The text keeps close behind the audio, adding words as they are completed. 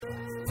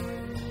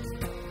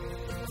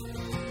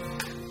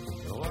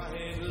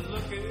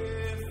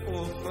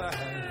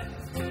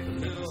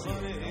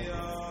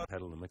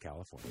Petaluma,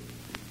 California.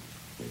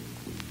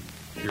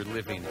 You're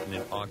living in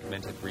an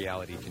augmented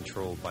reality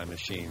controlled by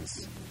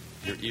machines.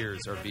 Your ears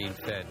are being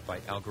fed by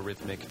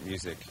algorithmic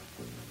music.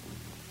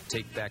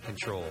 Take back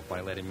control by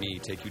letting me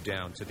take you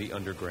down to the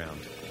underground.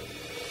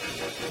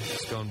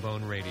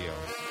 Stonebone Radio.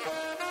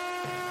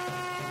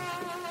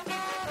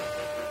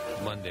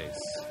 Mondays,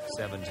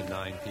 7 to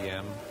 9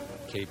 p.m.,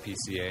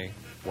 KPCA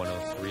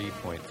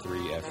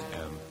 103.3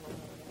 FM.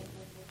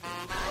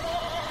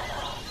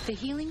 The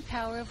healing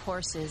power of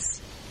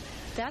horses.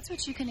 That's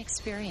what you can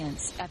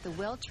experience at the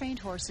Well-Trained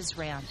Horses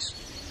Ranch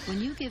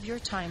when you give your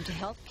time to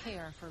help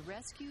care for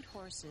rescued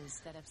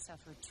horses that have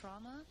suffered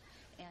trauma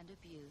and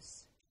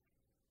abuse.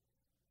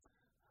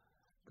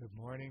 Good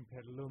morning,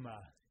 Petaluma.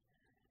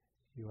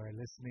 You are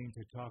listening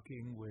to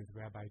Talking with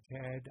Rabbi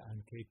Ted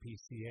on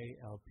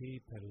KPCA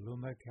LP,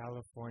 Petaluma,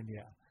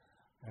 California.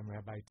 I'm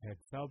Rabbi Ted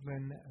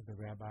Feldman, the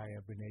Rabbi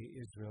of B'nai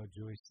Israel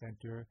Jewish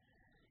Center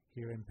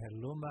here in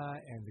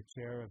Petaluma and the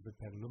chair of the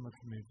Petaluma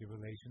Community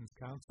Relations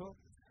Council.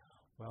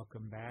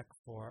 Welcome back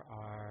for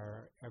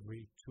our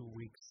every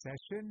 2-week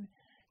session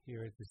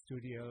here at the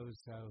studios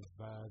of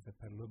the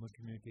Petaluma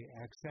Community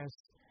Access.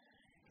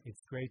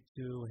 It's great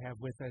to have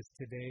with us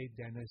today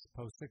Dennis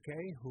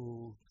Posake,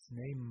 whose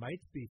name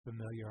might be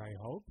familiar, I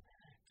hope,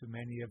 to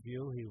many of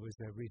you. He was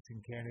a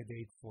recent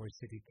candidate for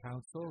City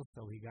Council,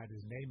 so he got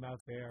his name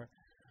out there.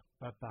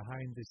 But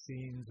behind the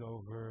scenes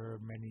over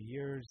many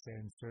years,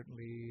 and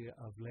certainly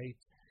of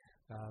late,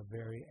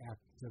 very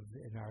active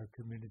in our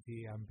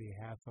community on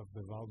behalf of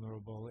the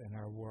vulnerable in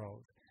our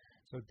world.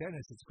 So,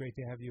 Dennis, it's great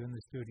to have you in the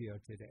studio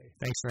today.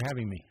 Thanks for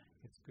having me.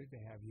 It's good to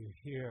have you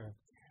here.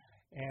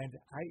 And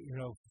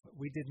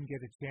we didn't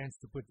get a chance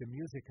to put the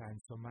music on,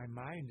 so my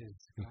mind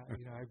is,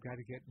 I've got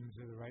to get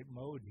into the right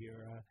mode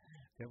here,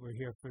 that we're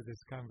here for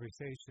this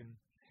conversation.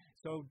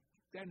 So,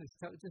 Dennis,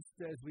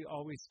 just as we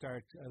always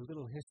start, a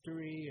little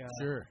history.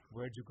 Sure.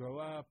 Where'd you grow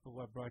up?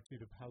 What brought you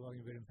to, how long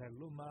you've been in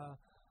Petaluma?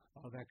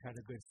 All that kind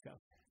of good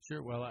stuff.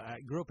 Sure. Well, I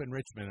grew up in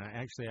Richmond.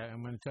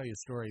 I'm going to tell you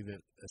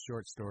a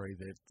short story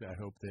that I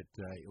hope that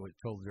was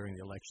told during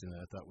the election that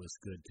I thought was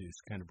good to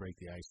kind of break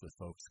the ice with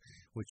folks,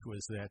 which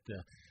was that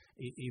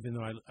even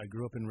though I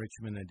grew up in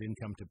Richmond, I didn't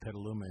come to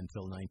Petaluma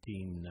until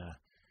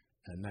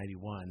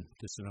 1991,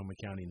 to Sonoma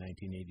County,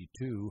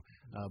 1982.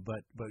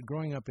 But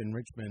growing up in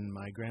Richmond,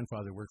 my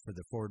grandfather worked for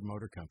the Ford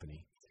Motor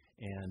Company.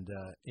 And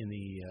in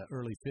the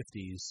early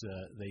 50s,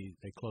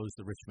 they closed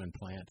the Richmond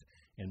plant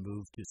and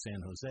moved to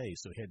San Jose,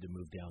 so he had to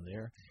move down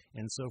there.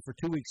 And so for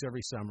 2 weeks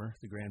every summer,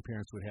 the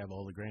grandparents would have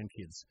all the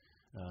grandkids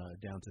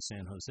down to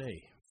San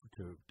Jose.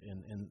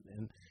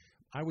 And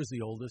I was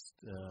the oldest.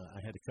 I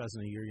had a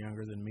cousin a year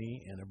younger than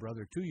me and a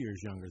brother 2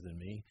 years younger than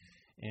me.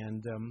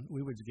 And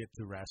we would get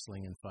to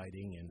wrestling and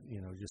fighting and,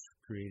 just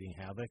creating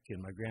havoc.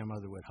 And my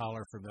grandmother would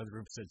holler from the other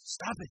room and said,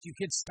 "Stop it, you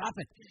kids, stop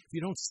it. If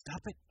you don't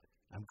stop it,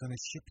 I'm going to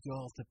ship you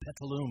all to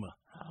Petaluma."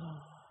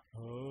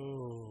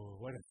 Oh,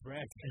 what a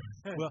threat.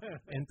 Well,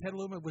 and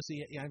Petaluma was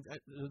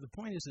the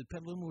point is that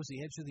Petaluma was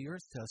the edge of the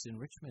earth to us in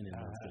Richmond in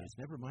those days.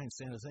 Never mind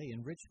San Jose.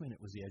 In Richmond,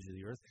 it was the edge of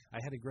the earth. I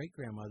had a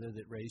great-grandmother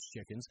that raised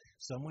chickens.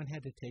 Someone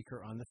had to take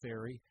her on the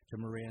ferry to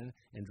Marin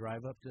and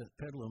drive up to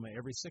Petaluma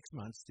every 6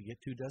 months to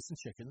get 2 dozen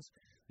chickens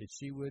that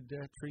she would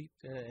treat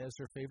as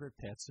her favorite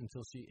pets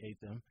until she ate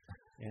them,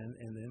 and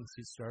then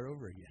she'd start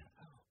over again.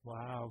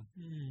 Wow.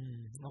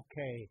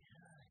 Okay.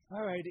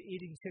 All right,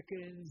 eating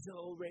chickens,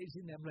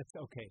 raising them.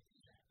 Okay.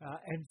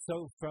 And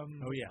so from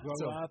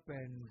up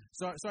and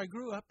so I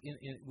grew up in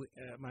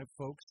my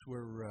folks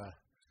were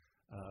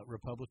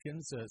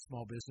Republicans,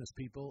 small business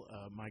people.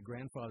 My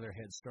grandfather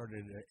had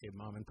started a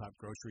mom and pop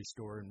grocery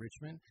store in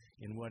Richmond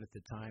in what at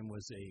the time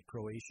was a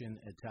Croatian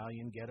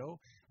Italian ghetto.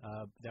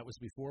 That was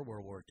before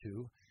World War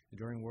II.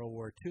 During World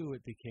War II,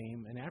 it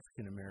became an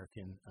African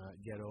American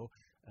ghetto,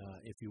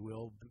 if you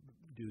will,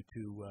 due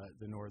to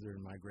the northern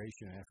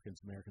migration of African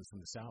Americans from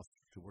the South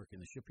to work in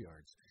the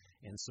shipyards.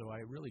 And so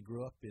I really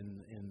grew up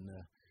in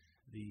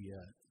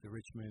the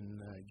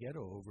Richmond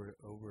ghetto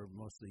over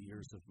most of the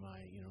years of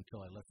my,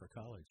 until I left for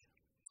college.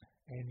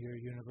 And your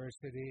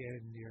university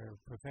and your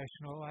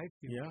professional life?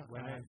 You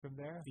went on from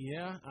there?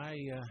 Yeah,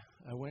 I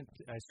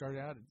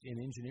started out in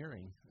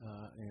engineering,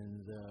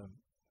 and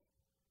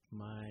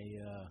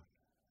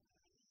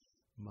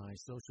my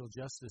social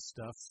justice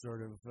stuff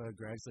sort of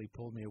gradually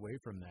pulled me away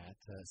from that,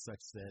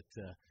 such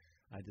that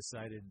I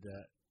decided,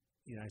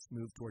 I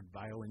moved toward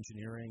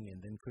bioengineering,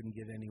 and then couldn't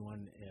get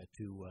anyone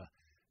to.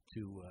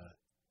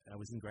 I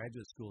was in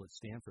graduate school at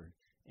Stanford,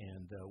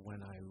 and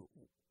when I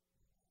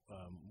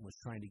was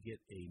trying to get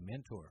a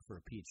mentor for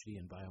a PhD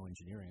in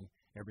bioengineering,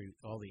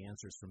 all the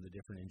answers from the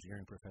different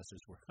engineering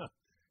professors were,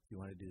 if you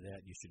want to do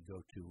that, you should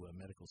go to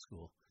medical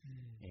school.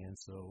 And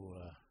so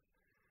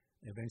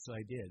eventually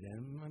I did,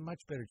 and a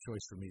much better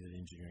choice for me than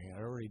engineering.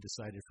 I already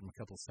decided from a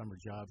couple of summer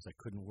jobs I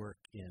couldn't work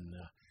in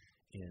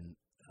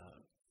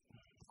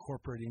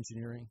corporate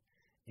engineering,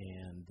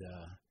 and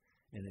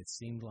it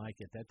seemed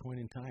like at that point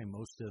in time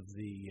most of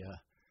the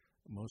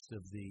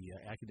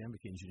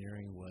academic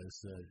engineering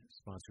was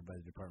sponsored by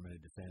the Department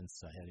of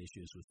Defense. I had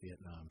issues with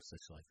Vietnam,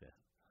 such like that.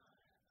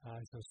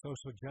 So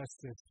social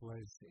justice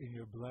was in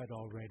your blood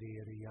already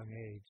at a young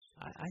age.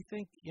 I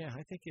think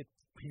it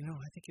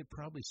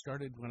probably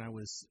started when I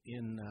was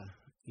in,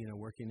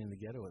 working in the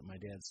ghetto at my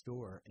dad's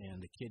store,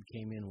 and a kid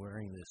came in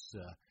wearing this,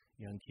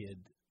 young kid,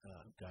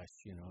 I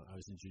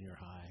was in junior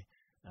high.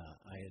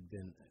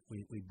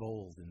 We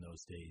bowled in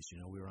those days,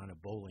 we were on a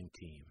bowling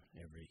team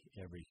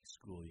every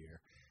school year.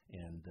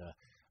 And,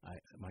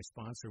 my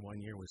sponsor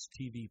one year was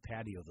TV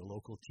Patio, the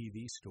local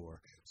TV store.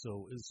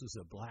 So this was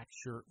a black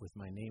shirt with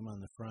my name on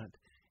the front,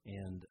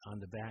 and on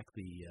the back,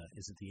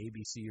 is it the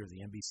ABC or the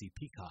NBC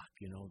peacock,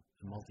 the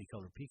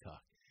multicolored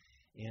peacock.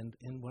 And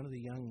one of the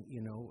young,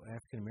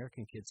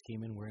 African-American kids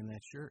came in wearing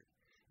that shirt.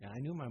 And I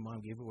knew my mom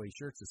gave away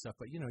shirts and stuff,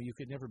 but, you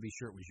could never be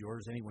sure it was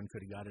yours. Anyone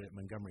could have got it at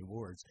Montgomery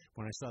Ward's.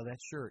 When I saw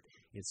that shirt,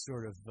 it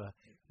sort of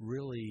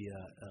really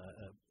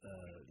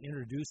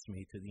introduced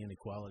me to the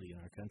inequality in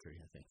our country,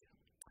 I think.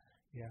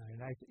 Yeah,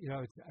 and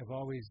I've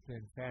always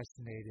been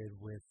fascinated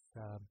with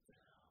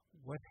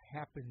what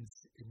happens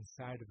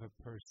inside of a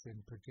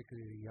person,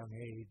 particularly at a young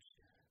age,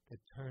 that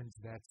turns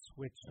that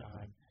switch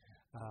on.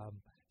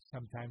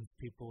 Sometimes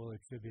people will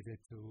attribute it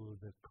to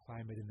the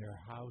climate in their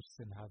house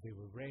and how they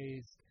were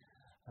raised.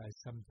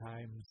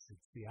 Sometimes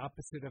it's the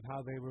opposite of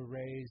how they were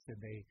raised,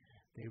 and they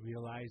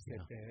realize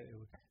that.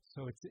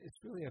 So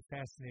it's really a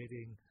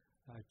fascinating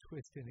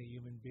twist in a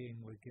human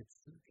being where it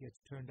gets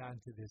turned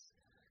on to this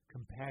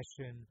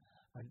compassion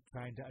and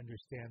trying to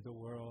understand the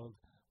world,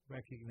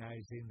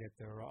 recognizing that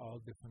there are all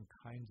different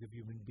kinds of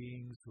human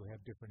beings who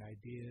have different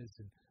ideas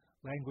and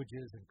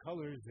languages and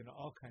colors and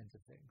all kinds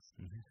of things.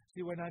 Mm-hmm. So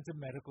you went on to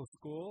medical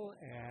school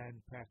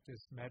and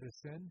practiced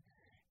medicine,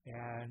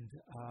 and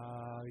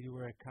you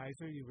were at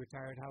Kaiser. You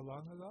retired how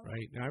long ago?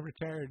 Right. I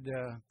retired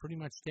pretty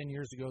much 10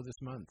 years ago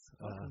this month.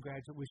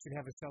 Congratulations. We should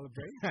have a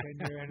celebration,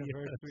 10-year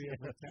anniversary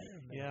of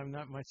retirement. Yeah, I'm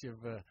not much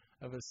of a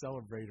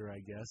celebrator, I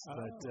guess.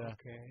 But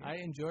okay. I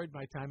enjoyed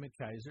my time at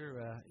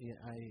Kaiser.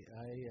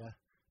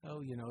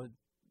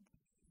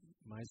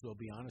 Might as well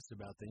be honest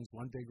about things.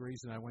 One big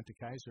reason I went to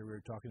Kaiser, we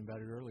were talking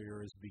about it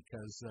earlier, is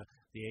because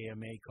the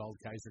AMA called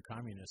Kaiser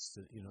communists.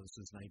 This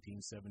was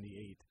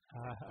 1978.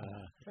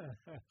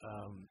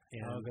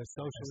 And the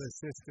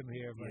socialist system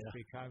here must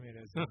be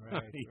communism,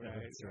 right?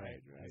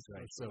 Right.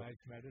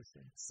 Socialized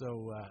medicine.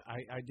 So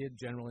I did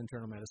general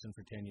internal medicine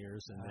for 10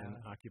 years, and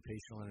then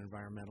occupational and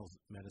environmental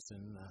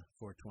medicine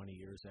for 20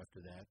 years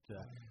after that.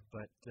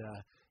 But I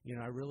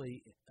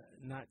really,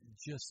 not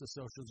just the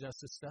social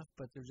justice stuff,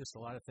 but there's just a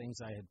lot of things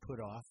I had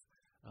put off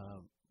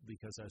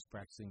because I was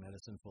practicing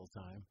medicine full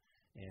time,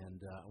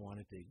 and I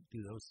wanted to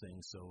do those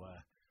things. So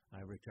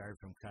I retired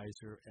from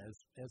Kaiser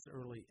as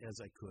early as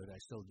I could. I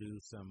still do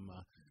some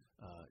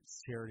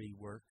charity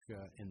work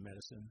in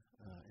medicine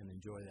and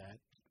enjoy that,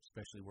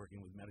 especially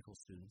working with medical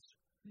students.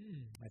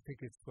 I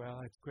think it's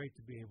great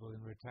to be able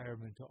in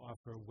retirement to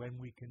offer when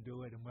we can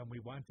do it and when we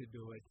want to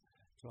do it,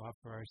 to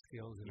offer our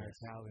skills and our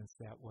talents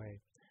that way.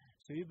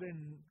 So you've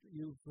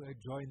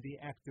joined the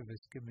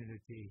activist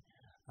community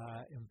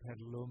in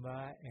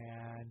Petaluma,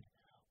 and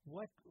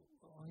what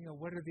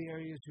are the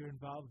areas you're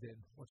involved in?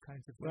 What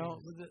kinds of things?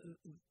 Well,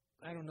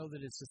 I don't know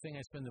that it's the thing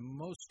I spend the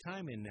most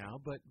time in now,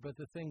 but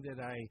the thing that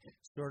I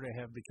sort of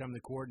have become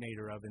the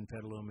coordinator of in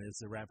Petaluma is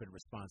the Rapid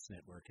Response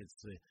Network.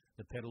 It's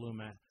the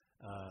Petaluma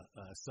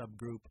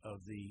subgroup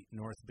of the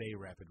North Bay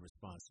Rapid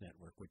Response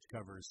Network, which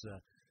covers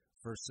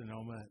first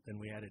Sonoma, then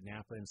we added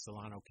Napa and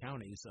Solano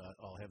counties.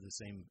 All have the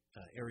same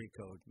area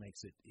code,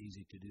 makes it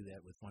easy to do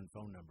that with one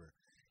phone number.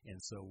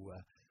 And so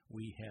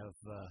we have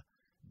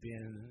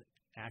been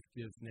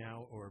active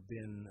now, or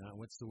been,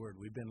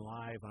 we've been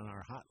live on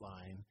our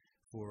hotline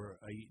for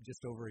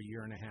just over a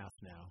year and a half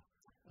now.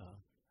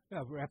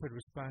 Rapid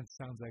response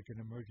sounds like an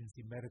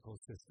emergency medical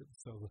system,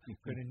 so we're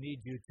going to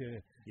need you to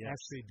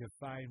actually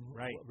define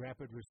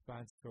rapid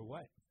response for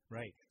what?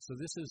 Right. So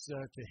this is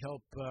to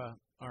help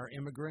our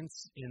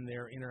immigrants in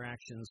their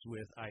interactions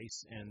with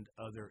ICE and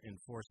other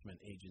enforcement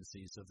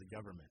agencies of the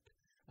government.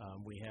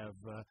 We have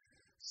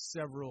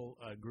several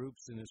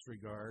groups in this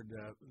regard.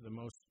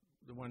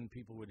 The one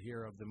people would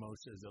hear of the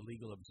most is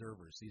illegal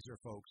observers. These are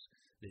folks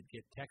that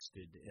get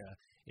texted.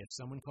 If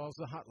someone calls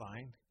the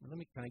hotline,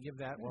 can I give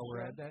that while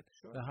we're at that?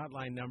 Sure. The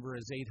hotline number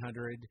is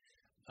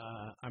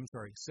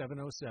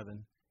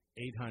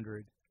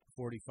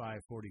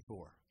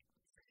 707-800-4544.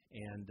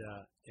 And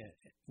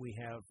we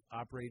have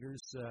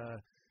operators,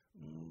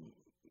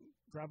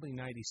 probably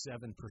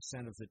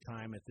 97% of the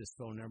time at this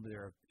phone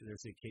number.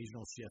 There's the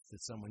occasional shift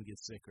that someone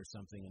gets sick or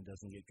something and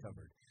doesn't get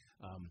covered.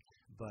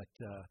 But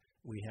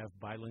we have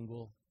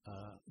bilingual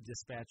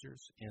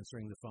dispatchers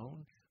answering the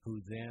phone,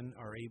 who then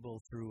are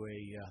able through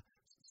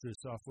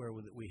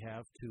software that we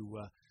have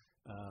to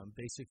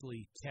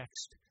basically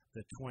text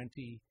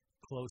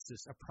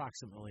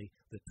approximately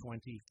the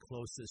 20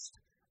 closest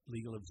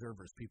legal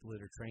observers, people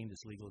that are trained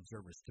as legal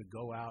observers, to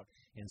go out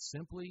and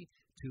simply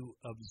to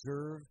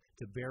observe,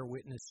 to bear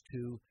witness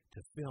to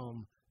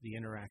film the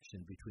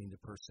interaction between the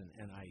person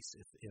and ICE,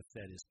 if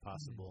that is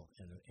possible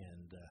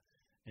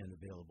and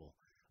available.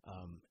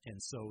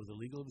 And so the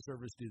legal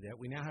observers do that.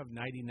 We now have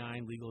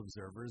 99 legal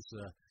observers.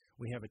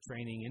 we have a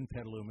training in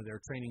Petaluma. There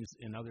are trainings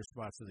in other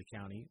spots of the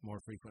county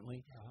more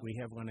frequently. We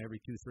have one every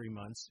 2-3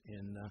 months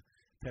in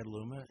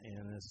Petaluma,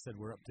 and as I said,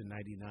 we're up to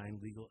 99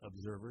 legal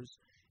observers,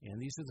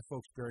 and these are the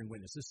folks bearing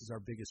witness. This is our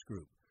biggest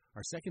group.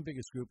 Our second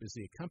biggest group is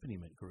the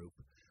accompaniment group,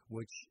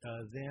 which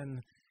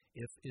then,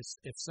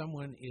 if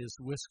someone is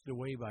whisked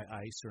away by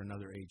ICE or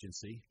another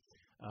agency,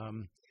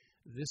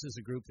 this is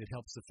a group that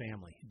helps the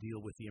family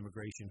deal with the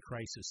immigration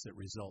crisis that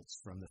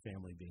results from the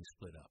family being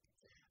split up.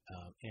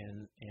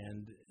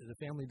 And the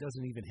family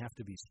doesn't even have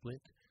to be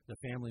split. The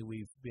family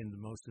we've been the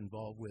most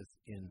involved with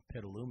in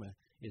Petaluma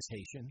is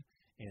Haitian,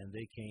 and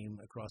they came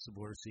across the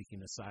border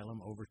seeking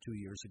asylum over 2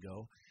 years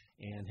ago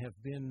and have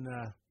been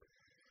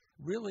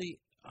really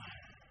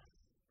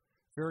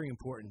very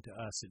important to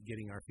us at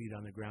getting our feet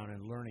on the ground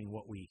and learning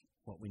what we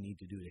need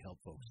to do to help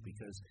folks,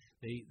 because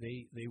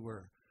they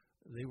were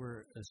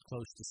as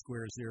close to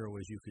square zero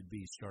as you could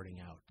be starting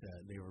out.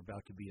 They were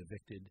about to be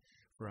evicted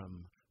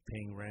from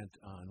paying rent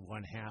on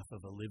one half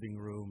of a living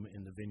room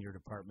in the Vineyard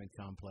apartment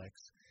complex,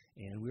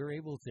 and we were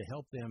able to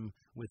help them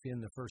within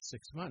the first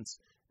 6 months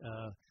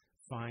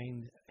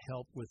find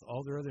help with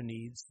all their other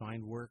needs,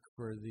 find work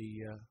for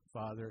the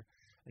father.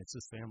 It's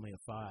this family of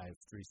 5,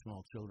 3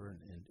 small children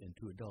and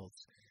 2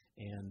 adults.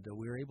 And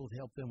we were able to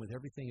help them with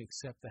everything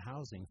except the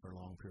housing for a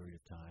long period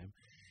of time.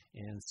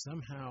 And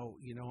somehow,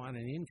 on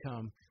an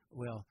income,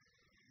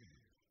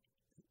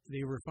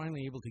 they were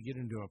finally able to get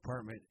into an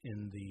apartment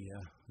in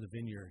the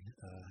Vineyard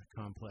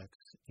complex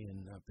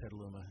in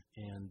Petaluma.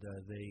 And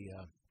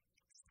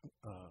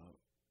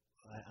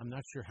I'm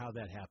not sure how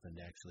that happened,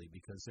 actually,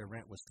 because their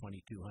rent was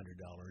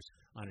 $2,200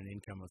 on an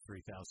income of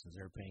 $3,000.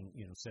 They're paying,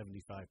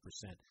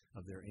 75%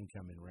 of their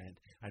income in rent.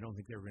 I don't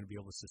think they were going to be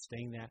able to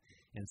sustain that.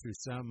 And through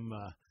some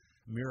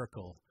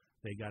miracle,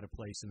 they got a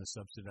place in a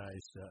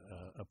subsidized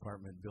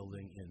apartment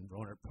building in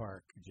Rohnert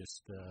Park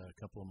just a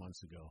couple of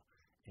months ago.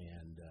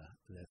 And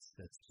that's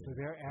so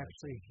they're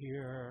actually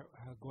here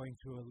going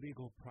through a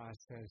legal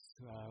process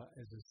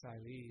as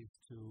asylees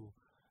to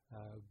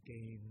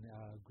gain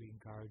green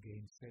card,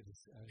 gain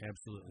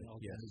absolutely,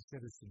 yes,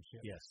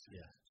 citizenship. Yes.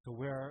 So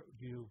are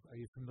you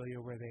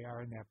familiar where they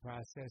are in that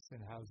process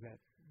and how's that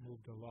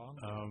moved along?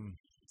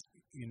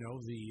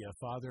 The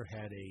father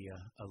had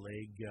a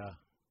leg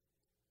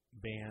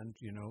band,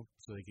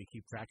 so they could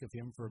keep track of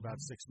him for about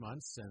 6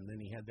 months, and then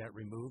he had that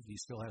removed. He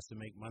still has to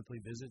make monthly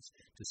visits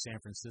to San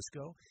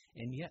Francisco,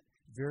 and yet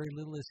very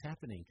little is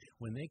happening.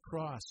 When they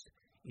crossed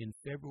in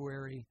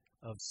February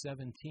of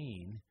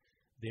 17,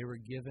 they were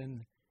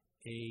given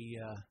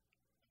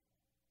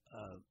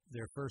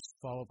their first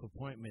follow-up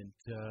appointment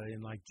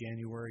in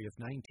January of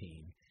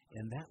 19,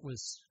 and that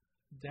was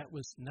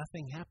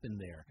nothing happened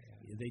there.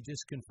 Yeah. They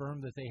just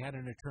confirmed that they had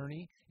an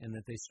attorney and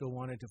that they still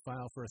wanted to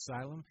file for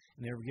asylum,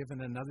 and they were given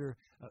another.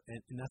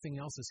 Nothing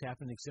else has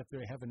happened except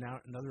they have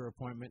another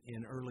appointment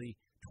in early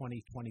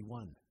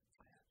 2021.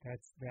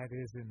 That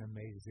is an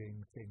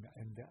amazing thing,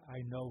 and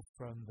I know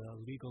from the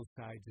legal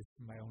side, just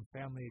from my own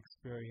family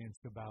experience,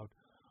 about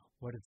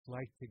what it's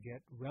like to get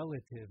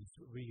relatives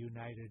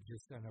reunited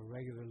just on a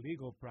regular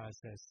legal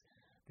process,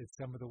 that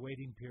some of the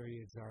waiting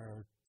periods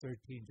are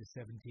 13 to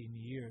 17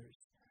 years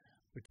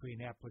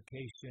between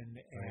application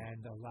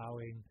and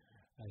allowing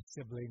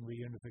sibling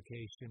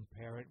reunification,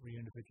 parent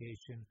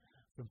reunification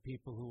from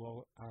people who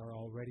are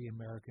already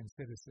American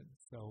citizens.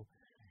 So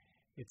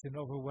it's an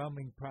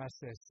overwhelming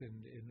process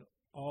in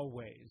all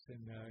ways,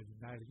 and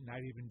not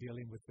even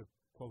dealing with the,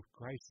 quote,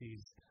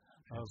 crises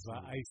of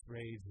ICE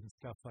raids and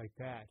stuff like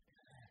that.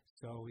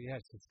 So, yes,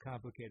 it's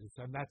complicated.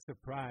 So I'm not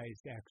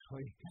surprised,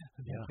 actually,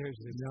 that there's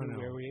this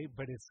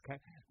but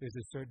there's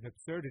a certain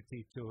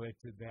absurdity to it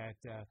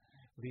that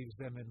leaves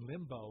them in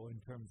limbo in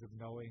terms of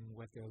knowing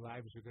what their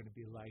lives are going to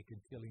be like and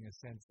feeling a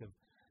sense of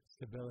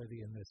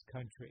stability in this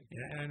country.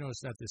 And I know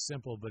it's not this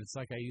simple, but it's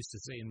like I used to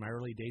say in my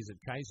early days at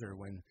Kaiser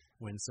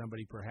when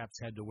somebody perhaps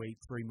had to wait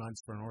 3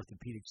 months for an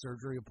orthopedic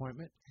surgery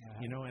appointment,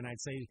 and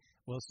I'd say,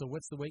 well, so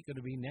what's the wait going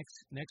to be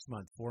next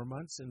month, 4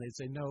 months? And they'd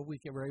say, no,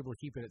 we're able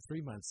to keep it at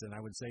 3 months. And I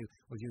would say,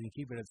 well, if you can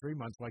keep it at 3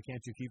 months, why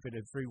can't you keep it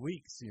at 3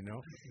 weeks,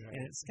 Right.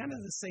 And it's kind of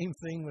the same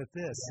thing with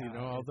this,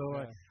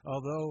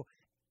 although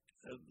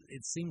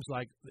it seems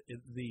like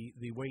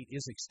the wait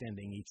is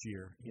extending each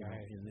year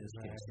in this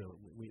case. So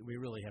we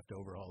really have to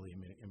overhaul the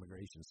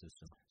immigration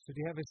system. So do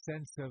you have a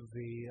sense of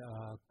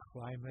the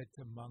climate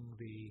among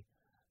the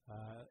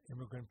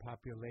immigrant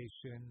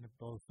population,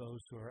 both those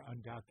who are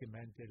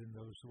undocumented and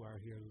those who are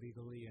here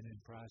legally and in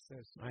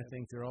process? I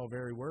think they're all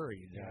very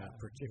worried,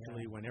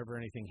 particularly whenever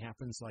anything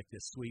happens like the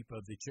sweep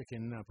of the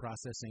chicken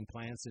processing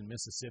plants in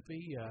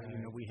Mississippi.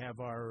 We have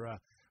our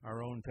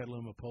own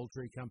Petaluma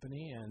Poultry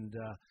Company, and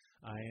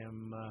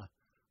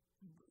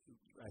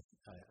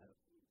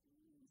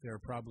there are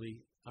probably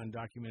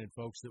undocumented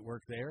folks that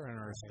work there and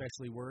are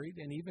especially worried,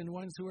 and even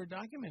ones who are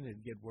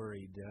documented get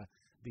worried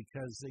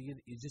because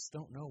you just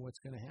don't know what's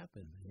going to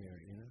happen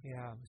here.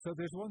 Yeah. So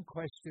there's one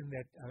question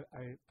that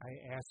I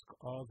ask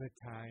all the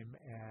time,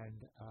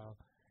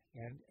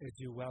 and as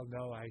you well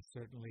know, I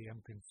certainly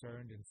am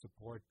concerned and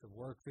support the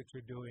work that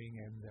you're doing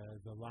and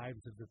the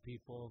lives of the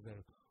people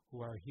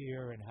who are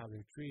here and how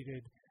they're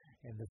treated,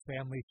 and the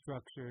family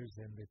structures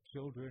and the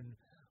children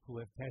who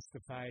have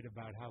testified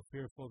about how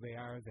fearful they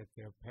are that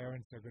their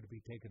parents are going to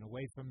be taken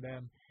away from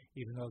them,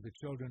 even though the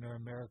children are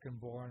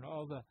American-born,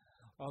 all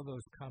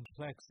those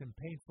complex and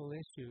painful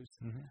issues.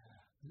 Mm-hmm.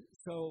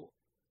 So,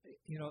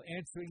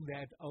 answering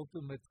that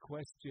ultimate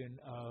question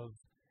of,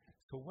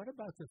 so what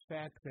about the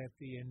fact that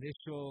the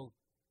initial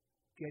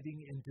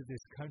getting into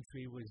this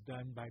country was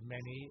done by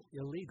many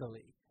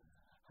illegally?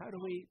 How do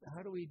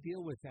we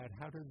deal with that?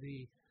 How do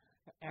the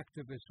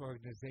activist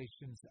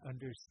organizations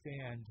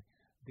understand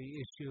the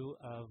issue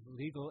of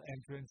legal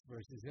entrance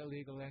versus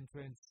illegal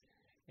entrance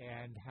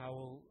and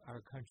how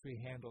our country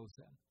handles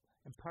them?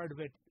 And part of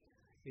it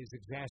is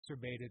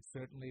exacerbated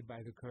certainly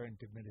by the current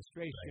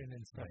administration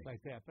and stuff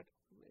like that. But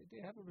do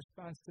you have a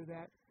response to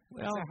that?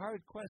 Well, it's a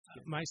hard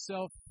question.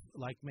 Myself,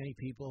 like many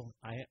people,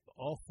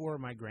 all four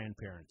of my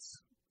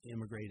grandparents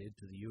immigrated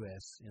to the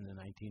U.S. in the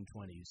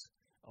 1920s,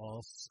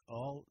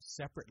 all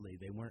separately.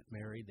 They weren't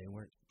married. They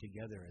weren't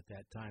together at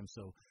that time.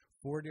 So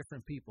 4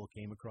 different people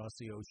came across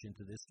the ocean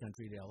to this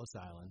country, to Ellis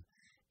Island.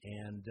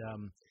 And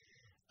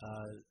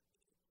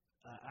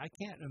I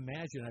can't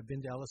imagine. I've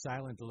been to Ellis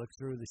Island to look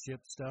through the ship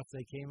stuff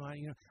they came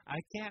on. I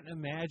can't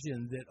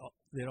imagine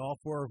that all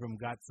 4 of them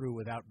got through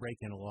without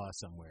breaking a law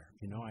somewhere.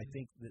 I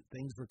think that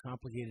things were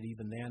complicated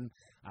even then.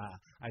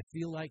 I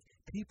feel like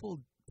people,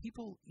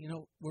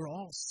 we're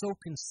all so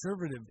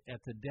conservative at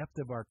the depth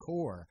of our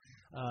core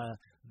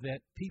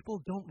that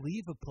people don't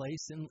leave a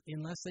place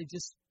unless they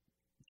just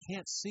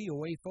can't see a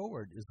way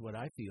forward, is what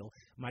I feel.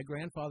 My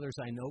grandfathers,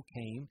 I know,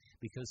 came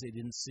because they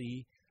didn't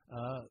see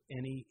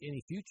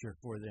any future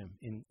for them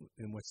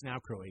in what's now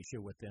Croatia,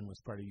 what then was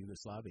part of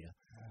Yugoslavia.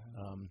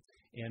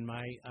 And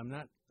I'm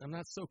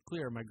not so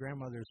clear. My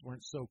grandmothers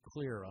weren't so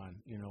clear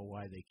on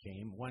why they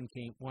came. One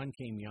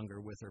came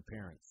younger with her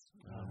parents.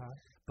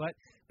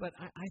 But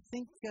I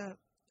think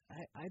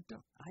I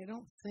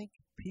don't think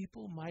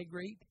people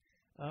migrate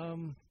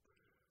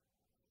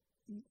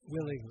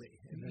willingly.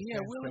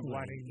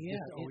 Willingly.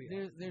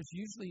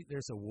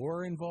 There's a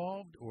war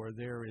involved, or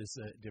there is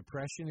a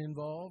depression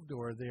involved,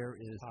 or there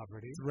is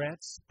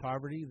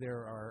poverty.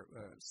 There are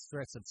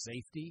threats of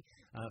safety.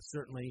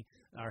 Certainly,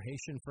 our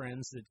Haitian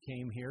friends that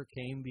came here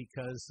came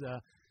because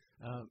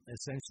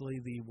essentially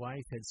the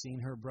wife had seen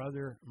her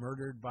brother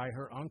murdered by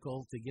her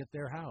uncle to get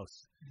their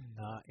house,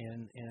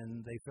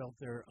 and they felt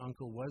their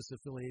uncle was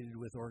affiliated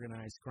with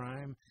organized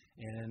crime,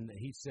 and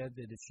he said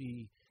that if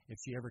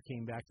she ever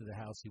came back to the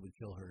house, he would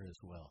kill her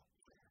as well.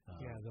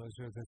 Those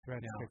are the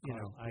threats.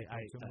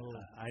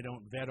 I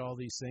don't vet all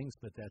these things,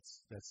 but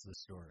that's the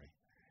story.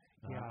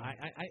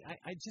 I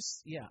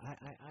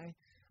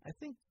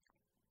think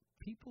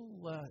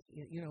people,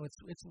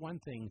 it's one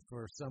thing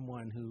for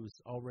someone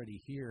who's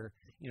already here,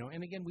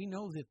 and again, we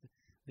know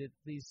that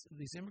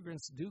these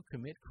immigrants do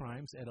commit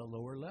crimes at a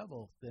lower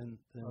level than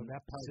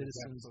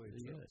citizens of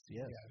the U.S.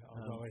 Yes,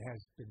 although it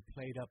has been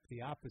played up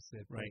the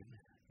opposite. Right.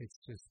 It's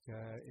just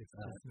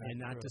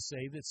not to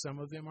say that some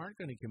of them aren't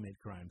going to commit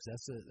crimes.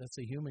 That's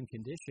a human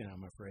condition,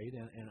 I'm afraid.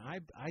 And I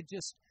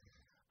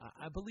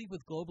believe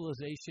with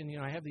globalization,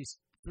 I have these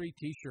 3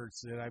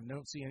 T-shirts that I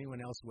don't see anyone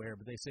else wear,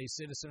 but they say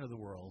 "Citizen of the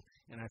World,"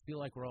 and I feel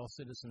like we're all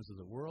citizens of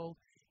the world.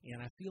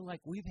 And I feel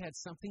like we've had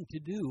something to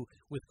do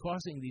with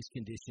causing these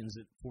conditions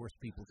that force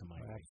people to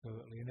migrate.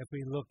 Absolutely. And if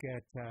we look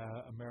at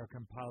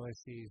American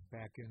policies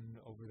back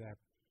over that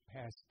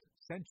past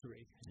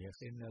century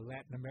in the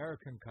Latin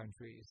American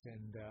countries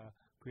and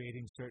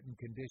creating certain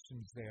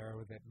conditions there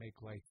that make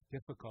life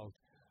difficult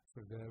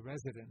for the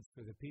residents,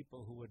 for the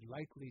people who would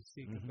likely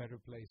seek a better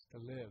place to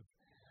live.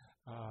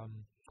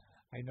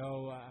 I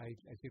know, I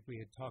think we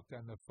had talked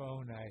on the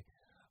phone,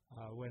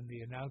 when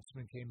the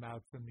announcement came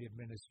out from the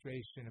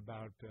administration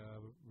about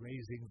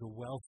raising the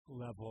wealth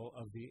level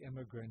of the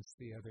immigrants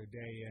the other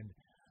day, and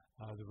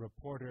the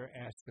reporter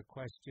asked the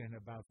question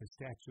about the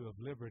Statue of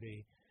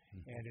Liberty,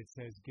 and it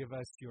says, "Give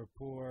us your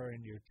poor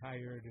and you're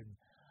tired and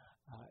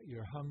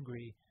you're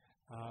hungry."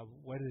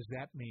 What does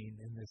that mean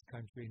in this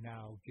country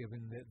now,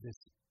 given this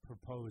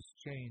proposed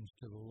change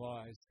to the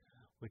laws,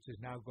 which is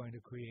now going to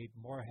create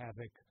more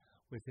havoc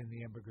within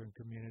the immigrant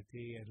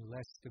community and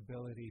less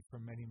stability for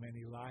many,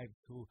 many lives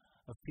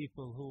of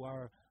people who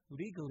are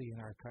legally in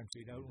our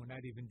country? We're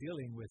not even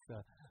dealing with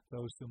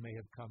those who may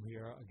have come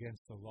here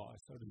against the law,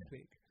 so to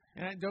speak.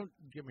 And don't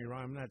get me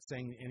wrong, I'm not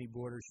saying any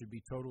border should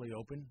be totally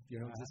open,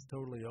 just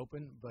totally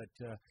open, but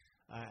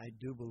I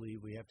do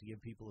believe we have to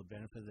give people the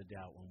benefit of the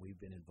doubt when we've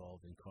been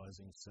involved in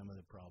causing some of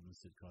the problems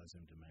that cause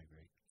them to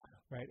migrate.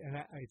 Right, and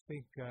I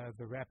think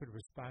the Rapid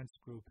Response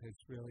Group has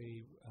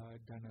really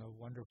done a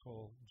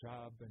wonderful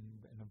job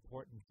and an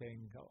important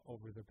thing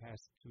over the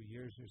past 2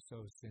 years or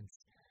so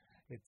since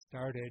it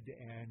started,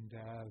 and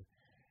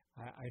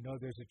I know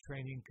there's a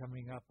training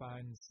coming up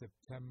on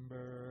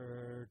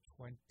September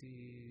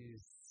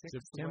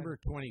 26th. September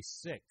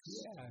 26th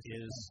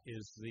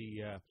is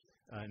the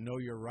Know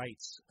Your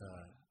Rights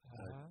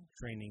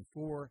training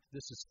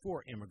this is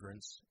for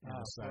immigrants and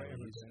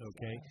asylums,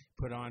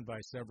 put on by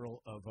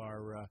several of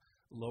our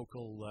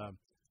local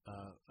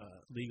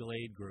legal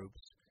aid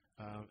groups.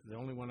 The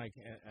only one I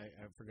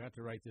forgot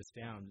to write this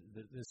down.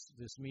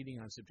 This meeting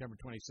on September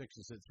 26th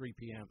is at 3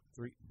 p.m.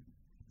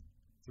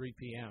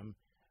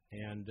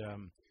 and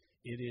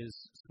it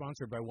is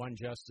sponsored by One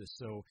Justice.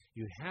 So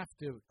you have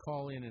to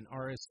call in an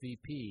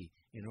RSVP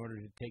in order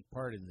to take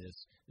part in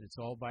this. It's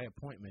all by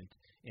appointment.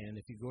 And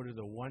if you go to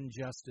the One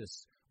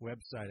Justice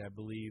website, I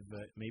believe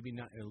maybe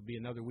not. It'll be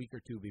another week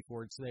or two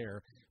before it's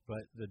there,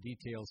 but the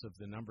details of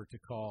the number to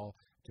call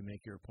to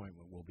make your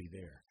appointment will be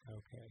there.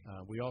 Okay.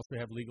 We also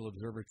have legal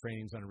observer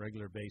trainings on a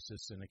regular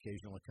basis and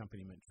occasional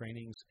accompaniment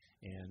trainings,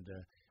 and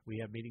we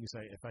have meetings.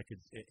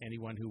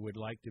 Anyone who would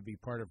like to be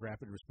part of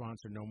Rapid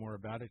Response or know more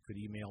about it could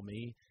email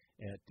me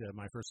at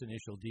my first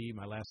initial D,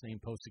 my last name,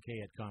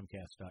 post-a-k at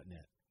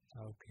comcast.net.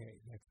 Okay,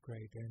 that's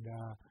great. And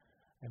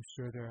I'm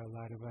sure there are a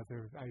lot of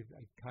other, I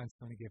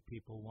constantly get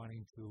people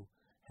wanting to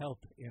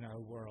help in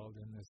our world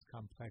in this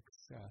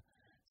complex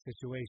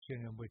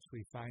situation in which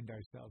we find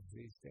ourselves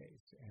these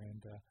days.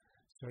 And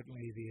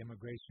certainly the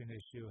immigration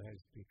issue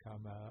has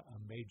become a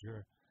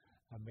major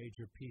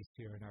piece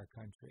here in our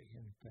country.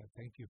 And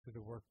thank you for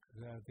the work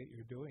that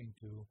you're doing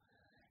to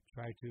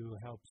try to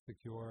help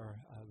secure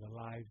the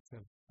lives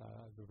of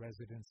the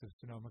residents of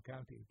Sonoma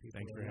County,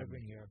 people who are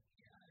living here.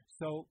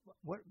 So,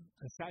 what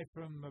aside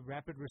from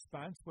Rapid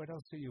Response, what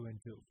else are you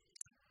into?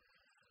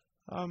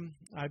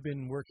 I've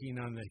been working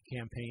on the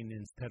campaign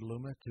in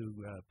Petaluma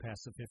to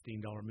pass the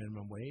 $15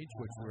 minimum wage,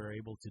 which we were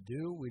able to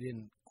do. We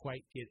didn't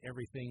quite get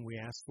everything we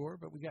asked for,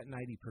 but we got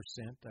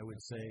 90%, I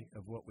would say,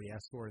 of what we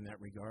asked for in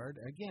that regard.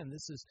 Again,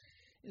 this is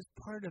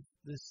part of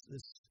this.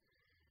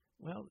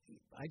 Well,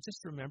 I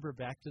just remember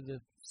back to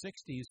the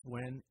 60s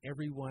when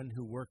everyone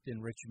who worked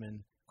in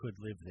Richmond could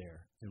live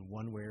there in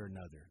one way or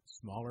another.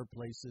 Smaller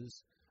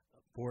places,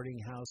 boarding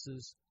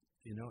houses,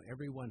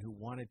 everyone who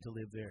wanted to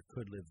live there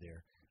could live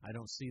there. I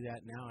don't see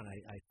that now, and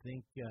I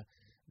think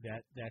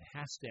that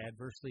has to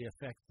adversely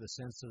affect the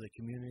sense of the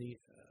community,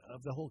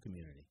 of the whole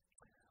community.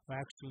 Well,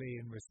 actually,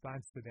 in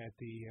response to that,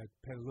 the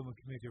Petaluma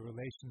Community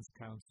Relations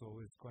Council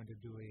is going to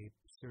do a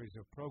series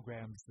of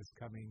programs this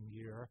coming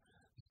year,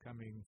 this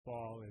coming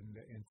fall and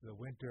into the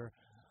winter,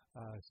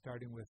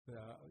 starting with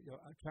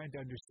trying to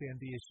understand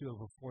the issue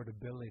of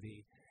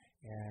affordability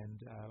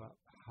and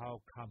how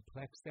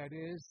complex that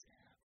is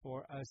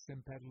for us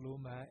in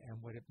Petaluma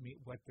and what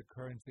the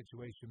current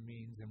situation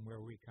means and where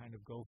we kind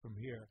of go from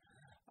here.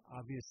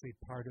 Obviously,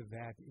 part of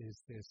that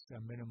is this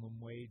minimum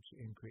wage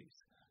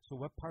increase. So,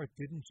 what part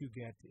didn't you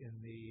get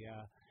in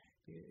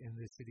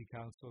the city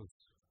council's?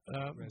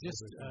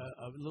 Just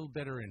a little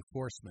better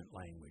enforcement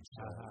language.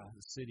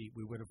 The city,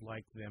 we would have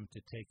liked them to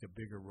take a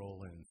bigger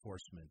role in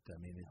enforcement. I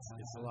mean,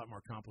 it's a lot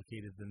more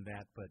complicated than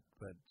that, but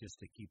just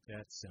to keep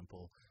that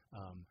simple,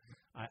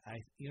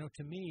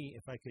 to me,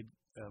 if I could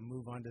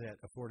move on to that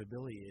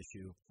affordability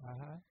issue,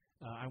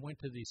 I went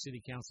to the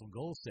city council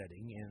goal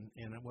setting,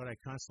 and what I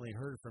constantly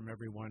heard from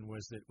everyone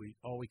was that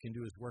all we can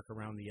do is work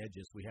around the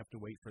edges. We have to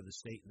wait for the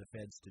state and the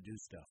feds to do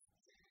stuff.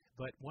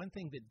 But one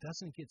thing that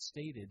doesn't get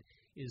stated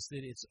is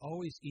that it's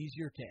always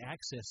easier to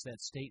access that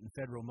state and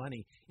federal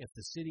money if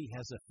the city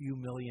has a few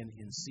million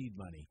in seed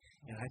money.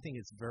 And I think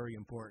it's very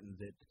important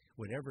that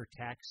whatever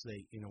tax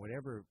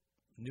whatever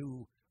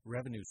new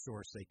revenue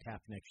source they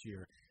tap next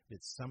year,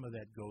 that some of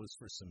that goes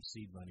for some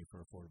seed money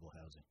for affordable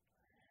housing.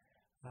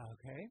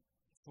 Okay.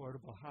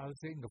 Affordable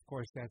housing, of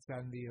course, that's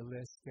on the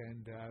list,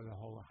 and the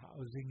whole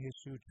housing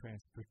issue,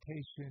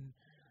 transportation.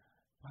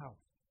 Wow,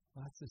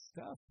 lots of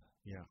stuff.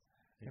 Yeah.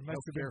 It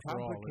must have been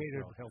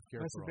complicated.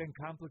 Must have been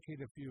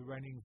complicated if you're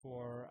running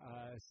for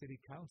city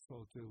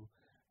council to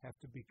have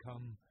to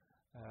become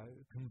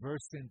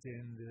conversant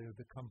in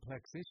the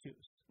complex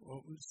issues.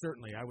 Well,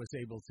 certainly, I was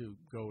able to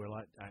go a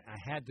lot. I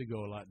had to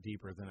go a lot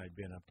deeper than I'd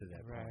been up to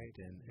that point.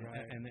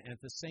 And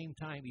at the same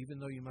time, even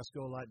though you must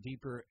go a lot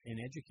deeper in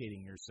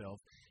educating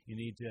yourself, you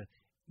need to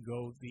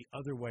go the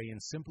other way in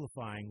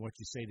simplifying what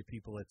you say to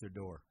people at their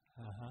door.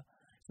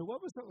 So,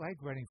 what was it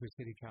like running for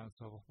city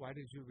council? Why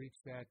did you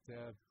reach that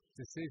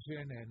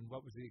decision, and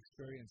what was the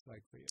experience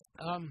like for you?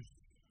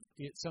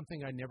 It's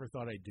something I never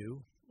thought I'd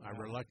do. I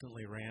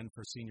reluctantly ran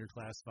for senior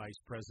class vice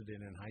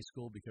president in high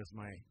school because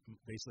my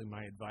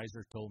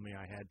advisor told me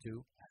I had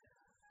to.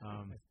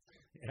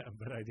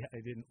 But I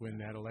didn't win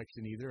that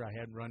election either. I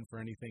hadn't run for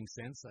anything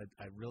since.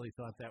 I really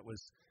thought that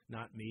was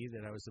not me,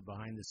 that I was a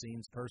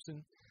behind-the-scenes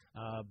person.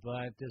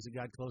 But as it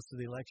got close to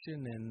the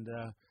election and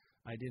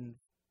I didn't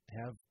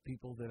have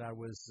people that I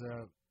was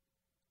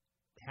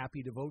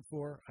happy to vote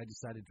for, I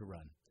decided to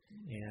run.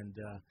 And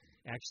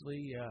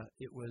actually,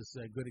 it was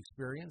a good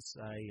experience.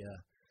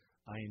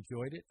 I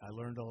enjoyed it. I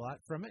learned a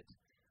lot from it.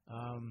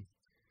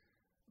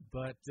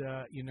 But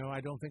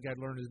I don't think I'd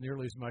learn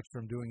nearly as much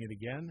from doing it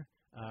again.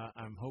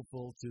 I'm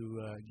hopeful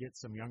to get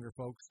some younger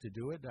folks to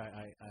do it.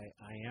 I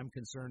am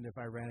concerned if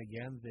I ran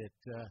again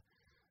that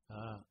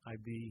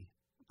I'd be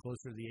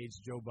closer to the age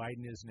Joe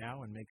Biden is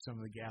now and make some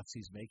of the gaffes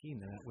he's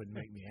making, and that wouldn't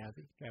make me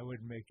happy. That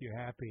wouldn't make you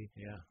happy.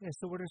 Yeah.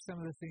 So what are some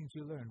of the things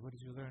you learned? What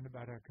did you learn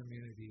about our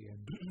community,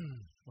 and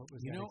what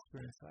was that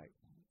experience like?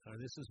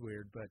 This is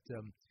weird, but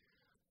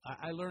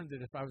I learned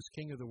that if I was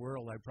king of the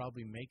world, I'd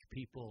probably make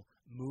people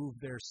move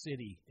their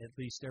city at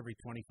least every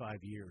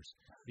 25 years.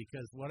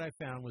 Because what I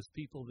found was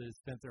people that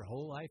spent their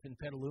whole life in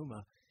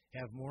Petaluma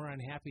have more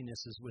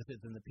unhappinesses with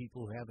it than the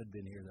people who haven't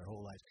been here their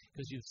whole lives.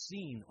 Because you've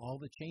seen all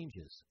the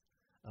changes.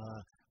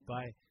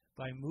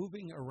 By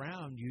moving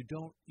around, you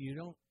don't.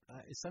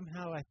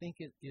 Somehow, I think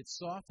it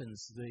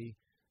softens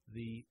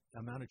the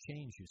amount of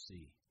change you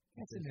see.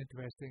 That's an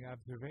interesting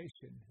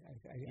observation.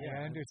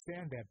 I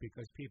understand that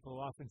because people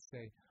often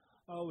say,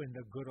 "Oh, in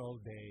the good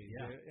old days,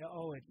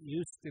 it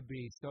used to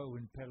be so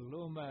in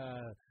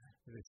Petaluma,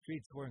 the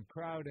streets weren't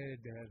crowded,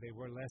 they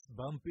were less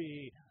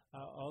bumpy."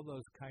 All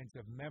those kinds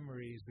of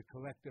memories, the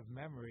collective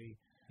memory,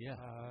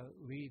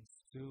 leads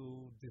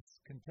to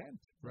discontent.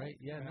 Right.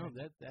 Yeah. No.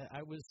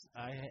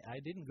 I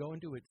didn't go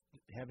into it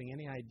having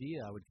any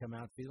idea I would come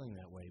out feeling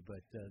that way,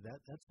 but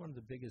that's one of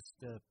the biggest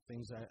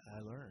things I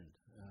learned.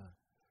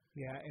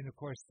 Yeah, and of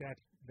course that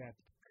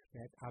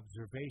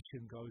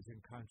observation goes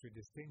in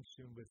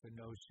contradistinction with the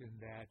notion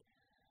that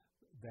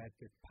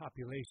the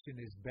population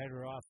is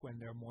better off when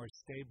they're more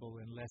stable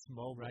and less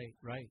mobile.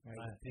 Right.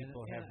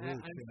 People have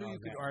roots. I'm sure you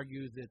could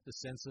argue that the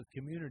sense of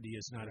community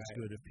is not as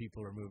good if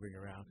people are moving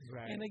around.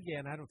 Right. And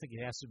again, I don't think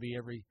it has to be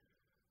every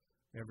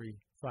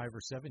 5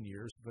 or 7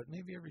 years, but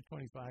maybe every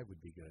 25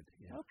 would be good.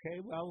 Yeah. Okay,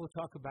 well, we'll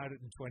talk about it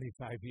in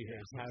 25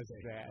 years. How's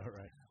that? All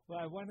right. Well,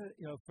 I want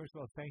to, first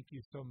of all, thank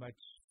you so much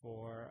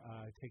for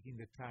taking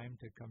the time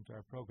to come to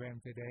our program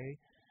today,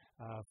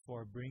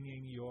 for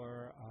bringing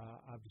your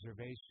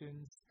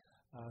observations.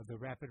 The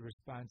Rapid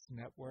Response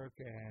Network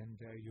and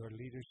your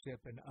leadership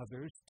and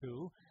others,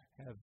 too,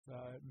 have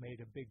made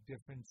a big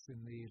difference in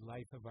the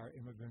life of our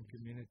immigrant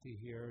community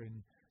here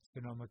in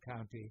Sonoma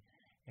County,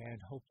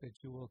 and hope that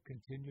you will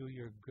continue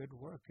your good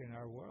work in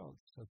our world.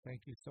 So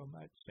thank you so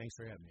much. Thanks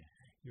for having me.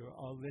 You're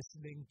all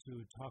listening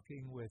to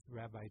Talking with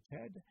Rabbi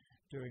Ted.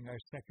 During our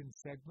second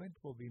segment,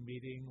 we'll be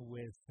meeting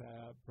with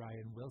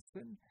Brian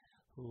Wilson,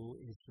 who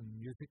is from the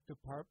music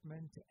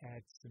department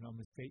at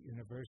Sonoma State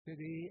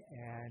University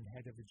and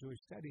head of the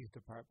Jewish Studies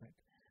department.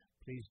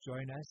 Please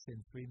join us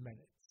in 3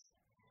 minutes.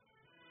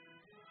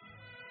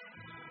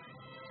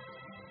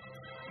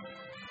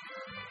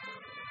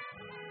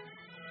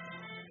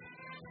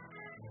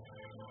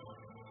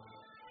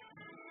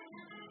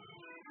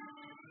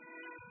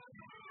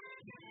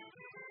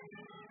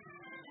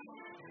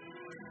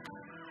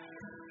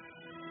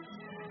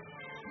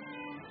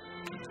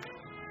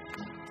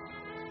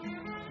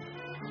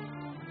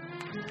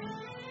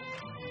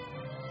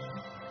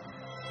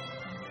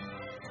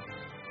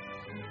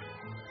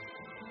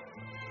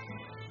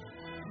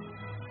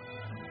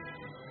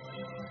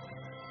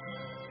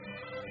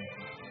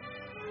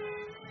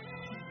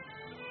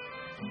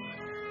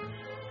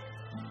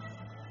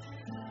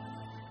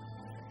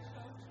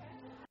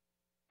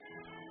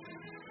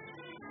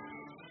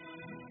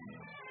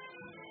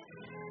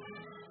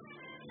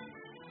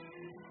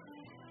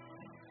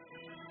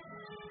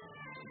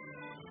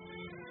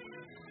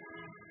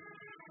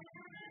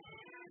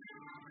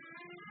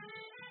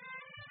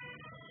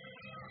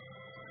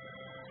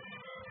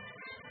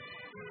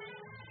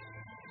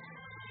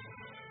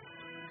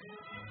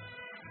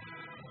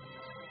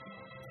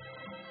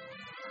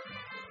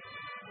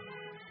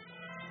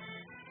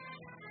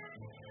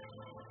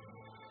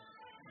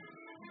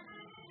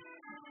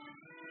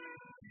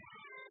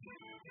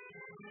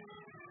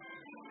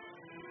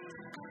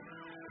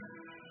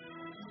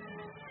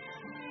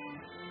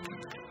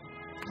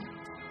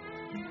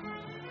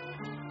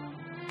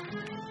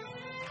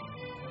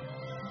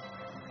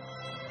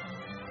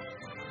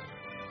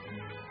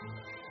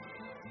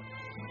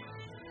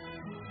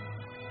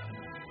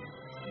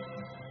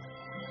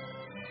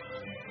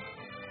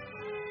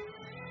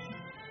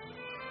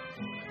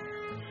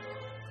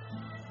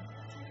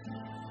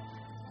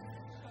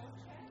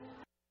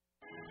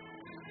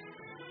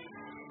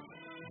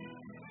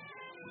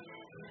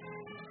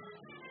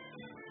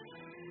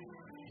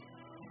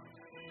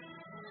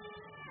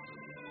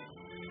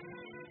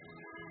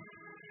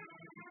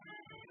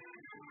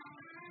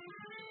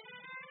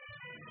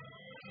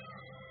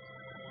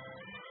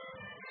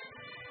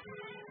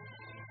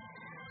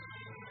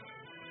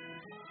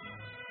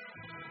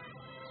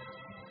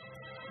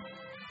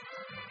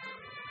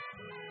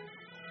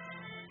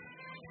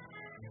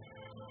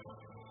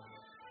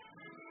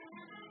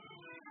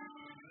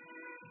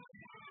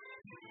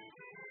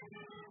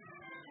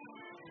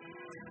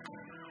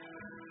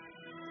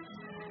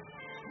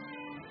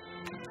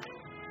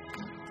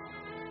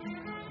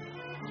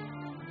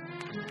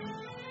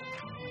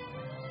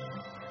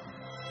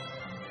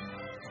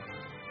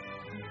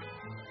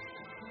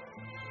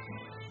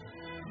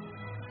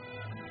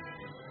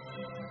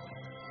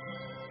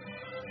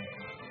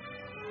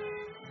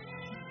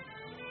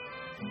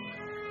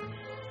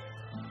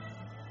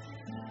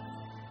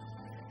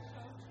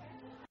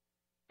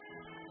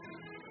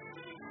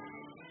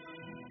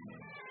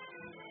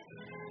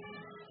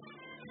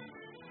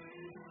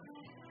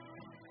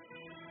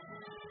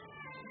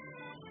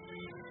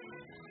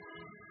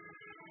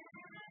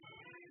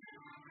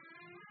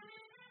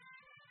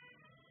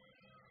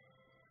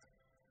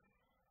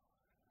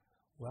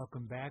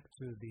 Welcome back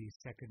to the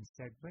second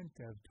segment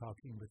of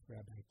Talking with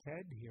Rabbi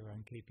Ted here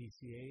on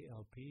KPCA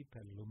LP,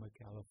 Petaluma,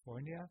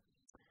 California.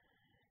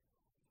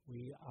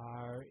 We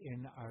are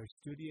in our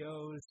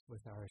studios with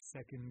our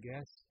second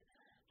guest,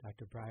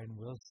 Dr. Brian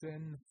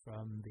Wilson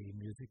from the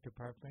Music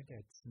Department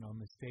at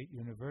Sonoma State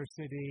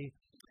University,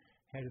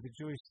 head of the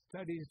Jewish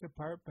Studies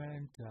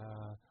Department,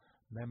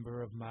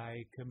 member of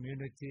my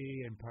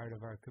community and part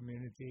of our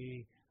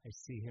community. I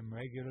see him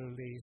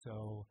regularly,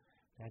 so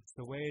that's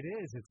the way it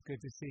is. It's good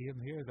to see him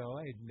here, though.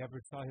 I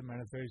never saw him on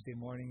a Thursday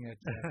morning at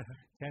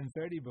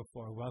 10:30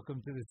 before.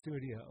 Welcome to the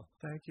studio.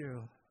 Thank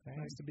you. Thanks.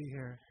 Nice to be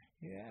here.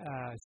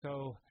 Yeah.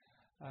 So,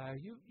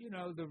 you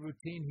know, the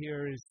routine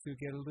here is to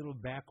get a little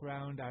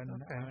background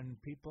on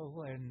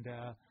people and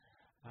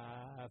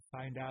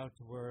find out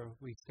where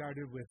we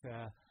started with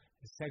a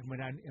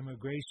segment on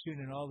immigration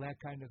and all that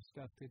kind of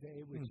stuff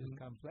today, which is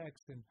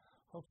complex, and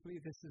hopefully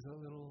this is a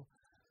little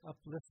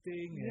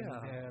uplifting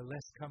and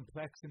less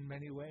complex in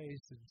many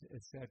ways,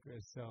 etc.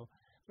 So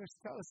first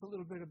tell us a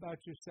little bit about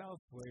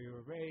yourself, where you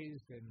were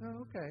raised, and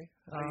how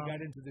you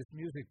got into this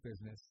music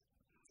business.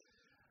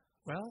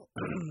 Well,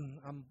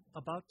 I'm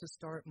about to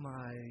start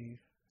my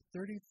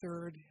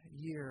 33rd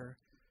year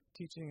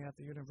teaching at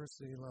the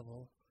university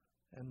level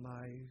and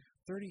my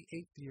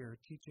 38th year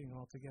teaching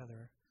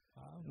altogether.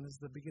 Wow. And this is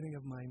the beginning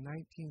of my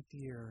 19th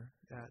year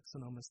at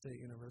Sonoma State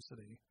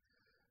University.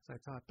 So I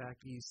taught back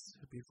east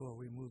before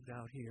we moved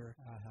out here.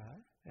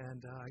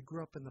 And I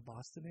grew up in the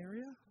Boston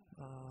area.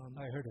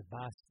 I heard of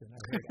Boston.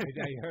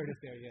 I heard it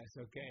there, yes,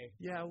 okay.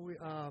 Yeah, we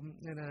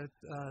in a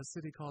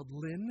city called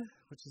Lynn,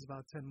 which is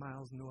about 10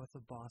 miles north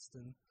of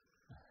Boston.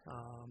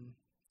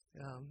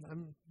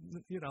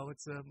 It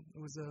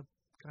was a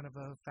kind of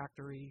a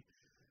factory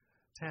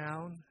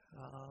town.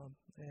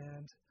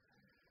 And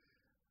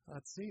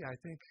let's see, I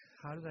think,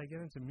 how did I get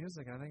into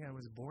music? I think I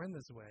was born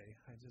this way.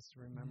 I just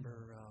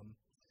remember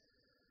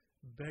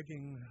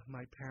begging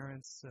my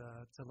parents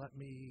to let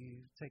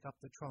me take up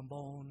the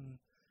trombone,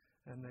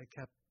 and they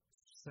kept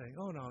saying,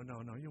 "Oh no,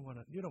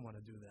 you don't want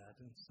to do that."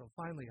 And so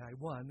finally, I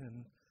won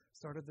and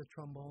started the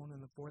trombone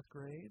in the 4th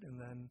grade, and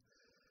then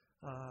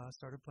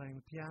started playing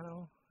the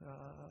piano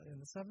in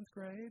the 7th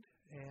grade,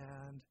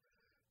 and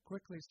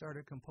quickly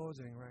started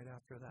composing right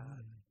after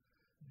that,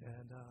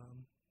 and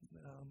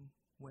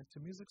went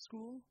to music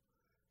school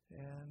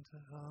and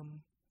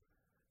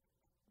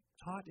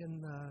taught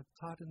in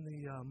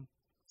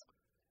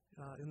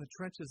the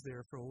trenches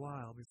there for a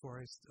while before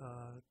I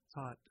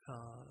taught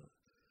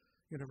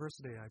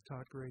university. I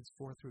taught grades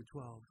 4 through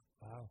 12.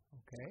 Wow.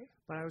 Okay.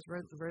 But I was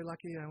very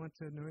lucky. I went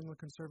to New England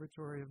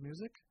Conservatory of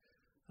Music.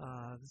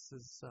 This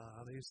is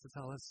they used to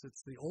tell us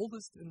it's the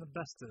oldest and the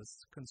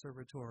bestest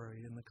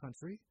conservatory in the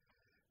country.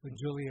 Would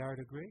Juilliard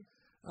agree?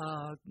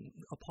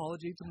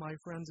 Apology to my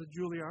friends at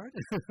Juilliard.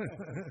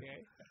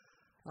 Okay.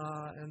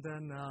 And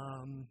then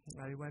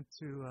I went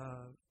to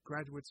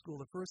graduate school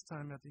the first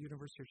time at the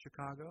University of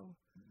Chicago.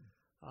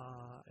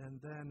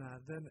 And then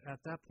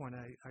at that point,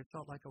 I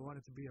felt like I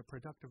wanted to be a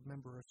productive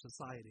member of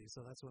society.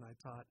 So that's when I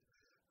taught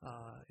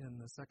in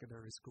the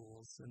secondary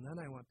schools. And then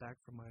I went back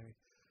for my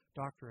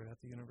doctorate at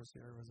the University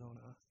of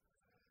Arizona.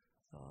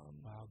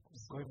 Wow.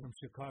 Going from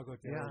Chicago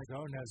to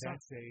Arizona,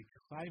 that's a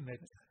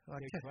climate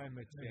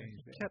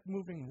change. Kept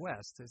moving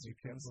west, as you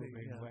can see.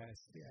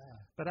 West, yeah.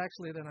 But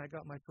actually, then I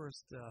got my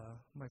first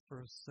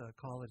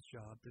college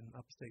job in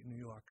upstate New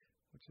York,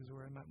 which is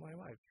where I met my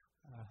wife.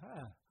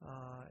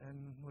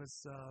 And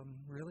was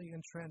really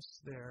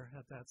entrenched there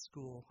at that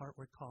school,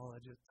 Hartwick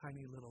College, a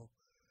tiny little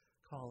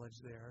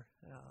college there.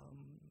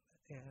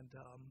 And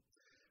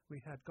we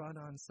had gone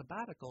on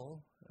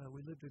sabbatical.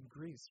 We lived in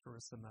Greece for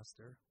a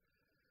semester.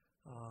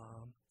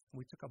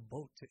 We took a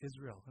boat to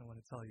Israel, I want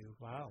to tell you.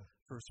 Wow.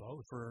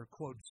 For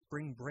quote,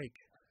 spring break.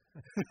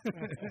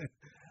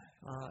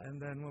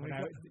 And then when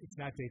it's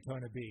not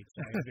Daytona Beach,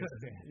 I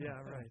understand.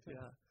 Yeah, right,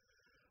 yeah.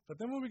 But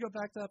then when we got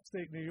back to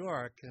upstate New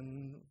York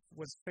and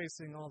was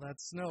facing all that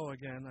snow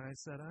again, I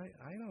said,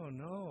 I don't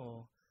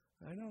know.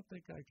 I don't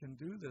think I can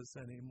do this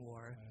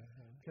anymore.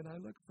 Can I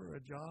look for a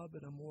job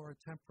in a more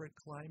temperate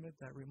climate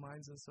that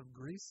reminds us of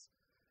Greece?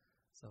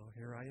 So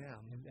here I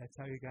am. And that's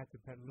how you got to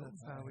Petaluma.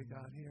 That's how we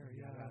got here,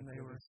 And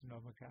they were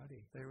Sonoma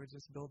County. They were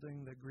just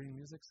building the Green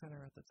Music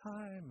Center at the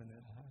time, and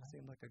it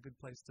seemed like a good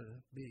place to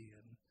be.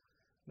 And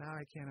now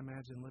I can't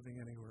imagine living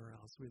anywhere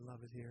else. We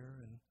love it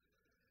here,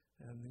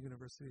 and the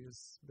university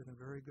has been a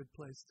very good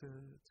place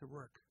to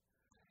work.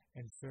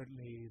 And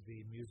certainly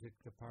the music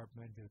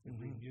department at the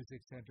Green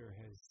Music Center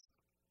has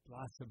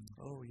blossomed,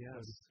 so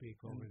to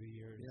speak, over the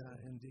years. Yeah,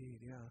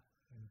 indeed, yeah.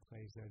 And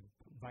plays a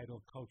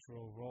vital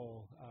cultural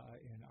role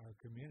in our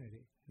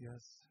community.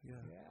 Yes, yeah.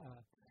 Yeah.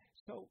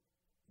 So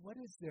what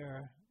is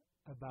there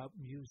about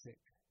music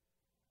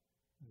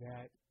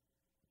that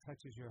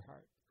touches your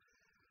heart?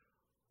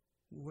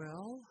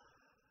 Well,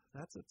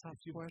 that's a tough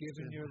question.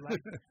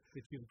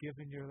 That you've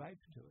given your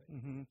life to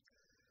it.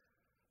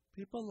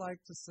 People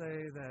like to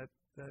say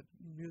that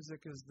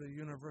music is the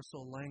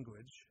universal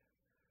language,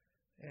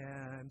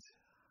 and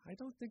I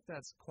don't think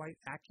that's quite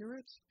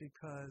accurate,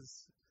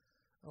 because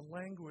a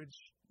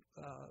language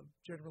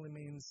generally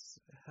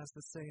has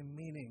the same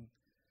meaning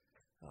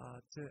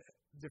to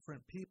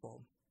different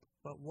people.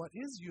 But what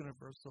is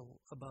universal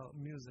about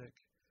music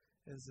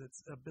is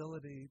its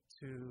ability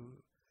to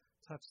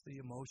touch the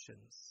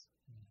emotions.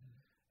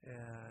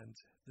 And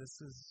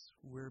this is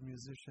where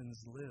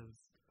musicians live,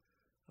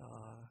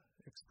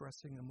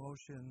 expressing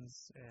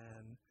emotions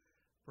and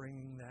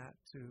bringing that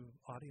to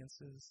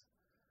audiences.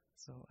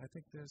 So I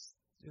think it's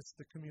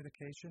the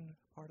communication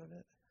part of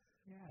it.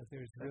 Yeah,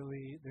 there's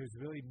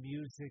really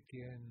music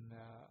in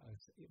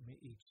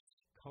each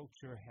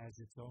culture has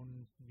its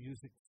own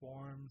music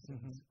forms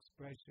and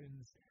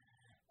expressions,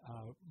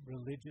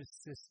 religious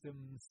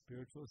systems,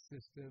 spiritual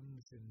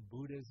systems, in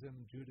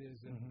Buddhism,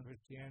 Judaism,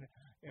 Christianity,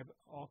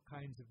 all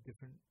kinds of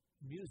different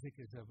music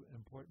is an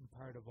important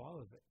part of all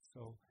of it.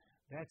 So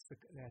that's a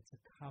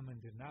common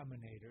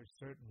denominator,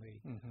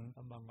 certainly,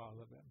 among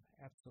all of them.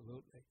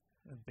 Absolutely.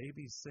 And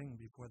babies sing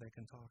before they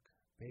can talk.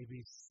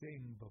 Babies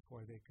sing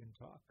before they can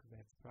talk.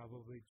 That's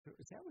probably true.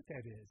 Is that what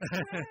that is?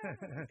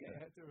 Okay, I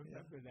have to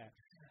remember that.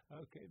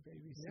 Okay,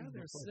 babies sing. Yeah,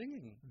 they're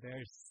singing.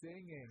 They're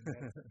singing.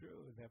 That's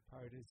true. That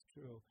part is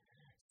true.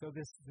 So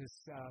do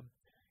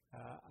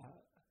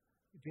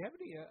you have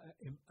any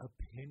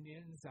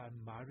opinions on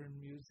modern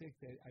music?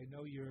 That I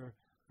know you're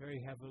very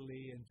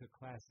heavily into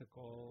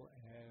classical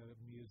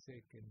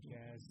music and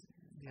jazz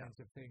kinds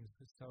of things.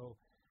 So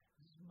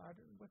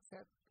modern, what's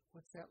that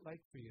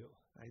like for you?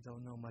 I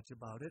don't know much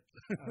about it.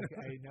 Okay,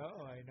 I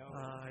know.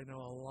 I know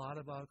a lot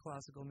about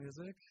classical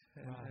music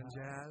and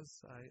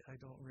jazz. I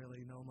don't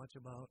really know much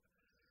about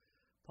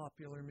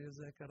popular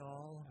music at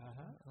all.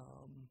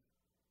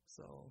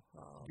 Do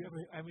you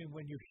ever, I mean,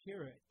 when you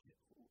hear it,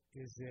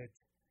 is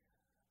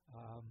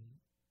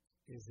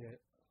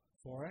it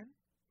foreign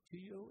to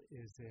you?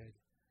 Is it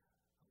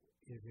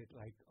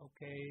like,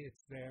 okay,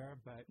 it's there,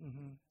 but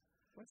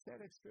what's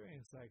that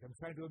experience like? I'm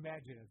trying to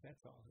imagine it,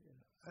 that's all. You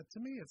know. To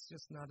me, it's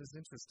just not as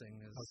interesting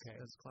as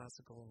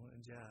classical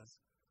and jazz.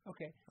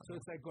 Okay, so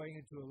it's like going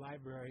into a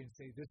library and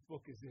say, this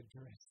book is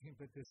interesting,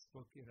 but this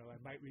book, I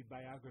might read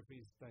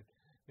biographies, but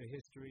the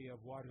history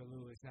of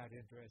Waterloo is not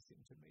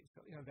interesting to me.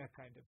 So, that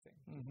kind of thing,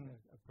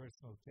 a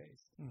personal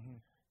taste.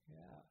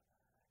 Yeah.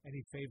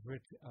 Any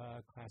favorite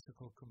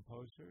classical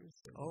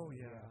composers? Oh,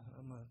 yeah.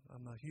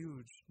 I'm a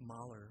huge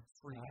Mahler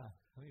freak.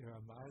 You're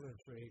a Mahler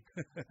freak.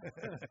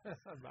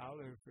 A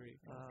Mahler freak.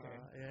 Okay.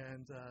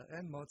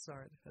 And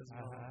Mozart as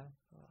well.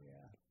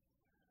 Yeah.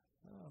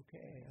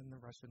 Okay. And the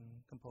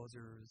Russian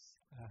composers,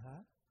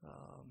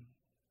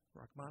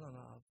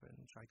 Rachmaninoff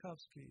and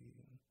Tchaikovsky.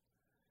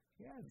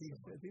 Yeah,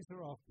 these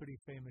are all pretty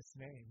famous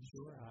names.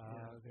 Sure.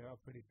 They're all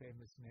pretty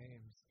famous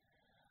names.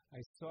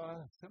 I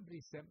saw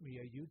somebody sent me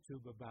a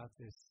YouTube about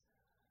this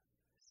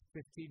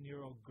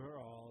 15-year-old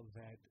girl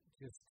that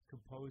just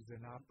composed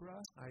an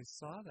opera. I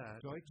saw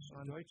that.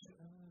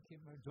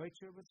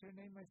 Deutscher was her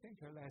name, I think.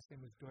 Her last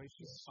name was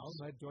Deutscher.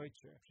 Alma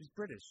Deutscher. She's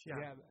British,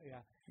 yeah.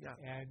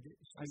 And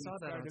I saw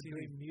that on started TV.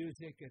 doing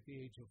music at the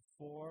age of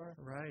 4.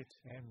 Right.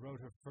 And wrote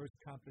her first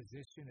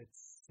composition at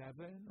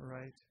 7.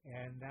 Right.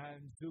 And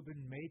then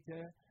Zubin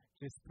Mehta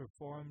just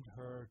performed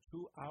her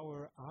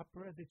 2-hour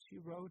opera that she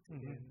wrote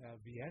in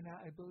Vienna,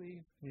 I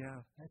believe.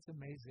 Yeah. That's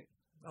amazing.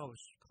 Oh,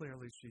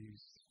 clearly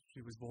she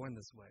was born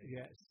this way.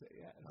 Yes.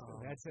 So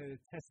that's a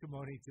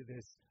testimony to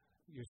this,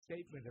 your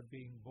statement of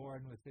being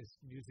born with this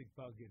music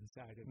bug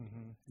inside of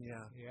you.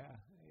 Yeah.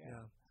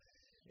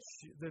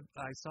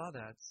 I saw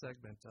that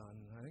segment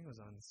on, I think it was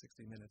on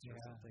 60 Minutes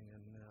or something,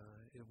 and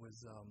it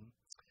was,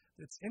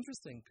 it's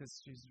interesting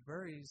because she's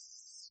very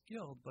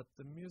skilled, but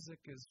the music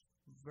is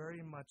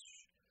very much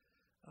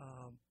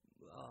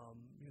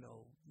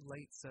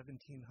late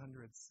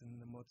 1700s in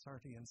the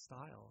Mozartian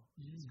style.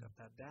 She's got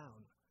that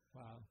down.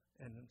 Wow.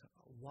 And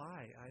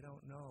why, I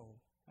don't know.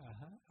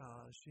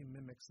 She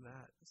mimics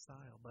that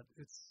style, but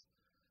it's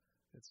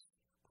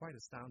quite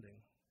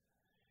astounding.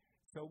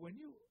 So when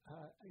you,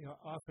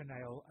 often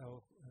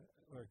or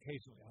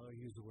occasionally, I'll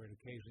use the word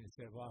occasionally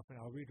instead of often,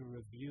 I'll read a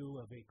review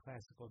of a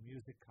classical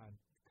music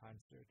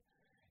concert,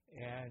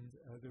 and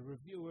the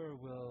reviewer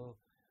will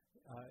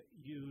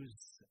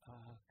use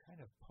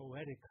kind of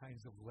poetic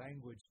kinds of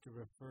language to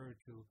refer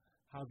to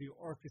how the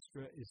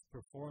orchestra is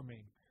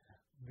performing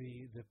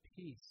the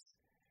piece.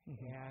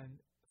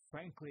 And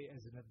frankly,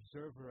 as an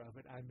observer of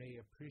it, I may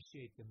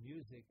appreciate the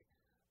music,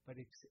 but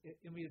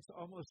it's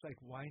almost like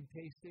wine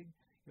tasting.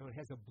 It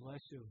has a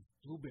blush of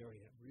blueberry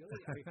in it. Really,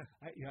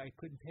 I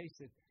couldn't taste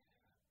it.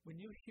 When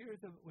you hear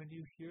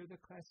the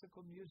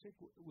classical music,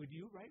 would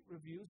you write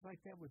reviews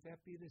like that? Would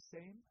that be the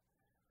same?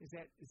 Is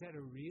that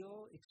a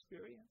real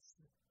experience?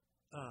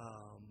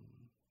 Or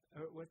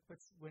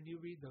when you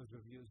read those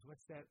reviews,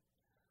 what's that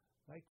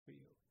like for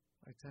you?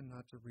 I tend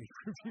not to read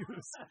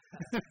reviews.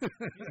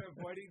 You're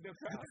avoiding the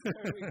crowd.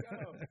 There we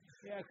go.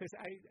 Yeah, because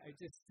I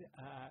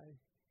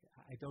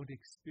don't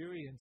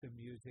experience the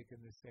music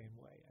in the same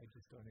way. I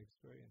just don't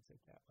experience it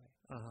that way.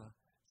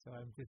 So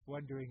I'm just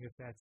wondering if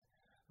that's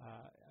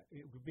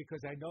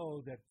because I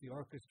know that the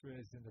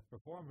orchestras and the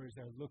performers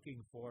are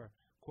looking for,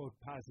 quote,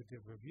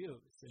 positive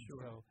reviews. And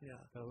so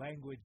the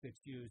language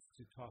that's used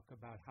to talk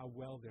about how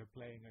well they're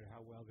playing or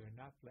how well they're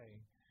not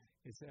playing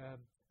is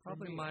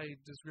probably my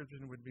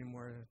description would be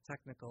more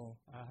technical.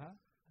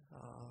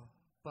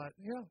 But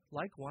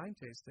like wine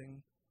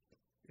tasting,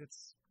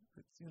 it's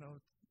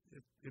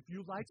if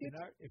you like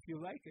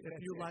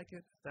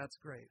it, that's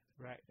great.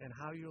 Right. And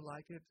how you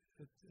like it,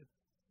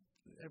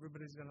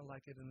 everybody's going to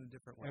like it in a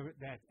different way.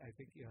 I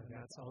think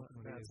that's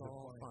ultimately that's is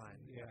all the point. fine.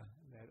 Yeah,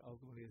 that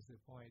ultimately is the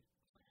point.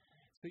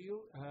 So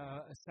you,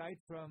 aside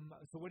from,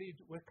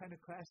 what kind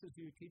of classes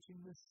are you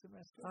teaching this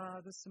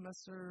semester? This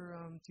semester,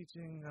 I'm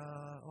teaching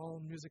all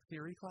music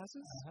theory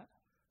classes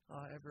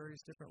at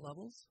various different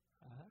levels.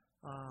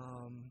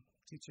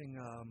 Teaching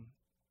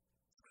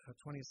a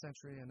 20th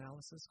century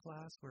analysis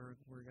class where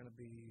we're going to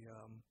be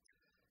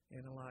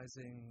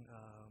analyzing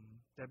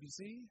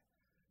Debussy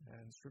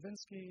and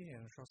Stravinsky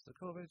and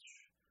Shostakovich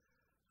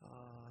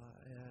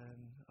and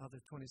other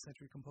 20th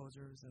century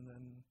composers, and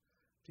then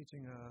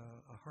teaching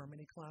a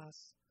harmony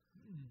class.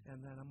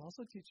 And then I'm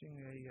also teaching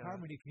a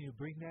harmony. Can you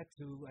bring that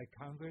to like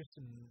Congress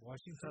and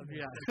Washington?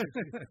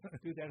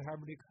 Do that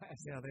harmony class.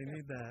 Yeah, they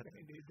need that.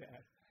 They need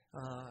that.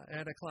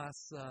 And a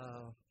class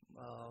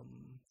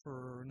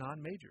for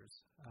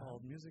non-majors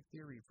called Music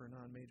Theory for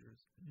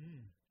Non-Majors.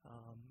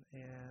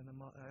 And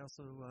I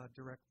also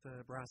direct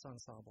the brass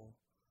ensemble.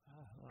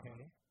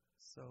 Okay.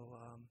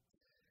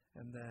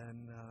 And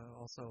then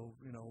also,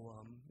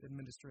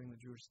 administering the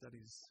Jewish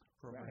Studies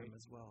program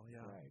as well. Yeah.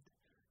 Right.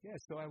 Yeah,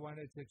 so I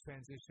wanted to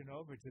transition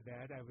over to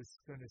that. I was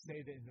going to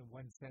say that in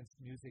one sense,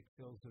 music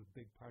fills a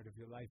big part of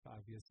your life,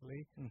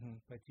 obviously,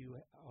 but you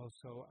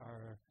also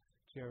are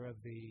chair of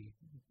the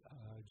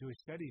Jewish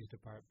Studies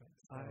department.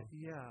 So.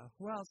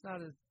 Well, it's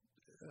not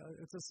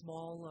it's a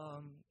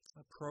small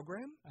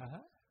program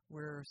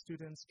where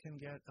students can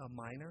get a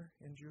minor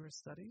in Jewish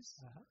Studies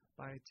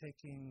by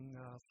taking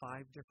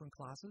 5 different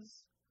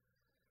classes.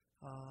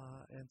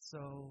 And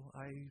so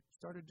I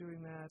started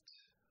doing that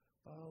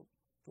about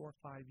 4 or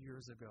 5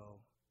 years ago.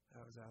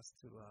 I was asked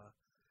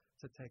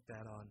to take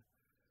that on.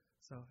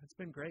 So it's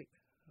been great.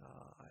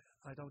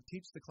 I don't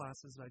teach the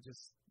classes, I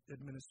just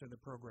administer the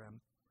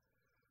program.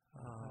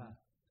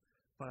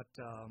 But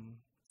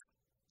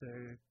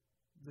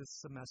this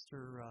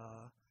semester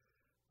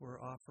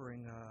we're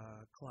offering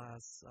a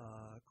class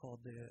called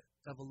The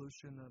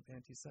Evolution of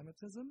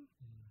Anti-Semitism,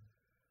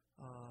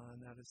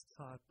 and that is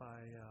taught by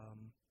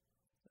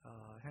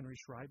Henry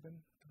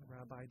Schreiben, a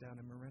rabbi down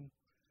in Marin.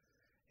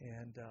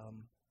 And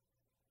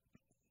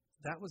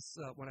that was,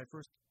 when I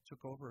first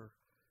took over,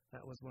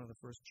 that was one of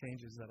the first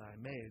changes that I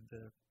made.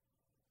 The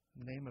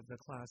name of the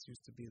class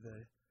used to be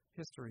The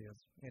History of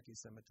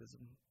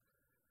Anti-Semitism,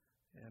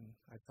 and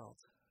I felt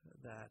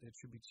that it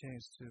should be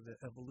changed to The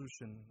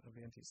Evolution of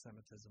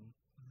Anti-Semitism.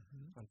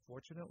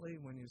 Unfortunately,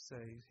 when you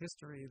say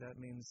history, that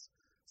means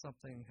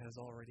something has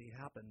already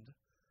happened.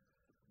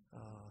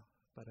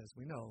 But as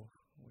we know,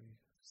 we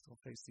still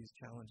face these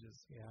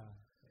challenges.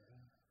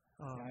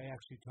 I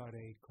actually taught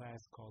a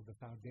class called The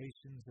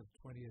Foundations of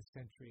 20th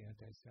Century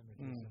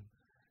Anti-Semitism,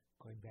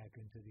 going back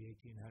into the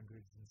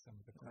 1800s and some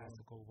of the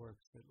classical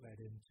works that led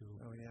into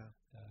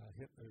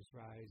Hitler's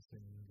rise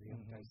and the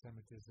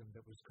anti-Semitism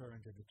that was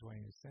current in the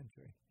 20th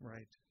century.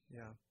 Right,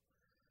 yeah.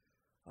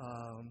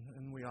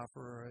 And we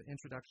offer an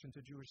introduction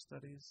to Jewish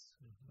studies.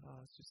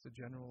 It's just a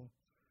general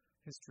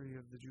history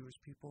of the Jewish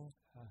people.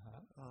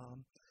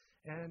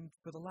 And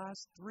for the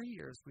last 3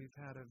 years, we've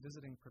had a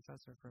visiting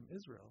professor from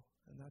Israel,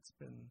 and that's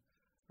been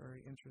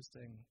very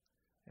interesting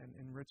and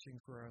enriching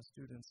for our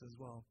students as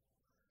well.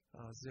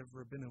 Ziv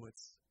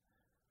Rabinowitz.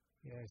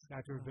 Yes,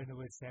 Dr.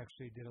 Rabinowitz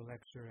actually did a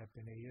lecture at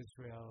B'nai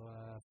Israel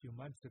a few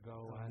months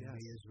ago on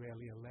the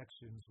Israeli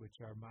elections,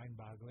 which are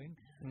mind-boggling.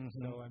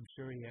 So I'm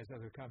sure he has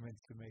other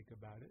comments to make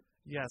about it.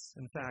 Yes,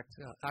 in fact,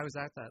 I was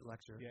at that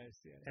lecture. Yes.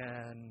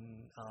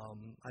 And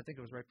I think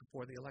it was right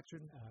before the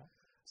election.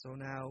 So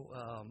now,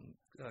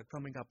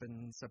 coming up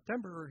in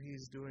September,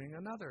 he's doing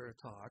another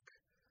talk,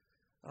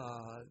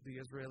 the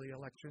Israeli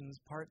Elections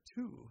Part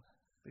 2,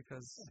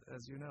 because,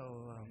 as you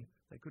know,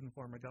 they couldn't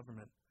form a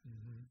government.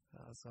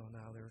 So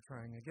now they're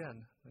trying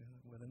again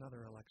with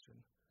another election.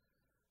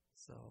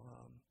 So,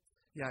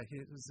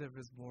 Ziv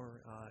is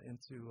more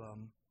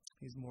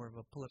he's more of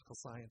a political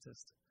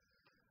scientist.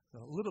 So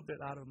a little bit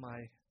out of my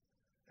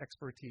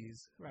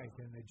expertise. Right,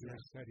 and the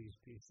Jewish studies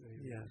piece.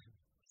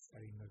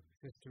 Studying the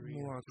history.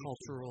 More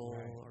cultural,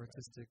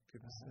 artistic,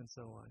 and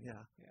so on,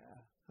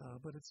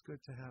 but it's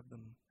good to have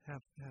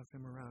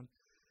him around.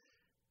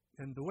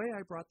 And the way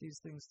I brought these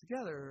things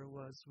together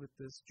was with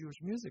this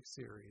Jewish music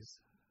series,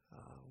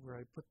 where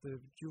I put the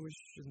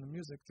Jewish and the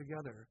music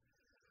together.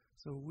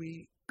 So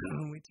we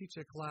teach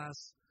a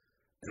class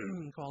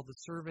called the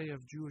Survey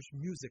of Jewish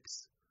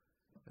Musics,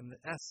 and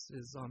the S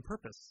is on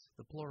purpose.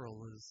 The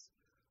plural is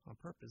on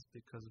purpose,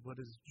 because what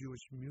is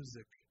Jewish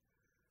music?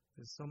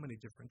 There's so many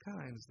different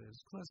kinds.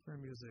 There's klezmer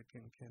music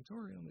and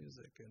cantorial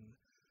music and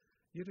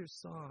Yiddish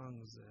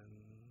songs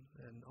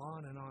and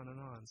on and on and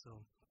on. So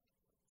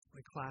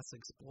the class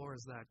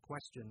explores that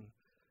question,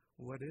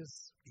 what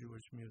is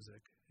Jewish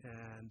music?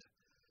 And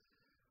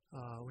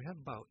we have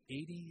about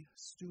 80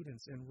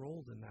 students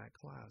enrolled in that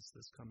class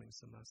this coming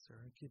semester.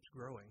 It keeps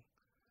growing.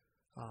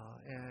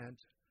 And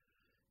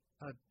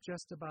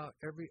just about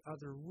every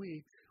other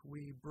week,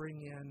 we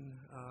bring in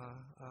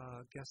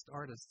guest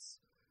artists,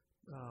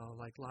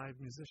 like live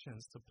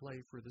musicians, to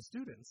play for the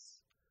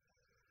students.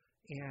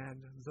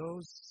 And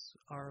those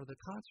are the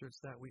concerts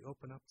that we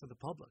open up to the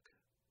public.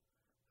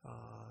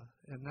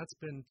 And that's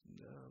been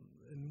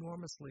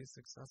enormously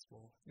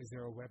successful. Is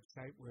there a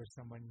website where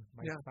someone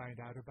might find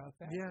out about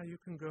that? Yeah, you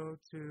can go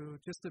to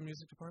just the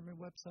music department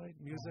website,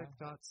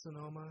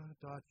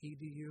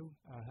 music.sonoma.edu,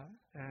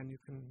 and you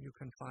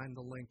can find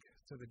the link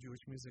to the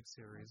Jewish Music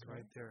Series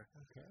right there.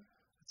 Okay.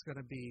 It's going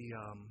to be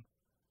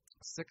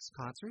 6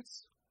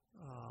 concerts,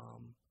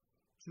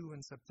 2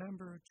 in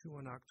September, 2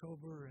 in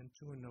October, and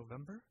 2 in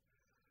November.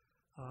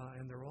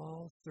 And they're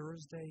all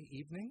Thursday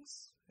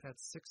evenings at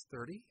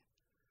 6:30.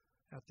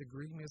 At the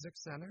Grieg Music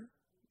Center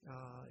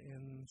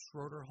in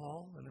Schroeder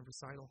Hall and the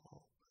Recital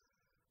Hall.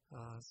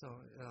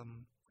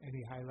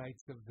 Any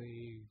highlights of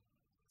the...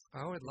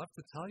 Oh, I'd love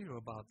to tell you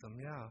about them,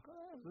 yeah.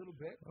 A little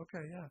bit.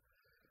 Okay, yeah.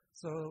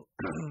 So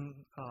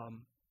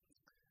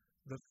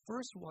the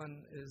first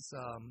one is,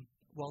 2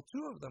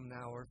 of them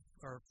now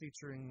are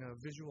featuring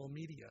visual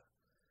media.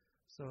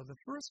 So the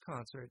first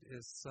concert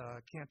is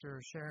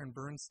Cantor Sharon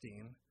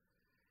Bernstein,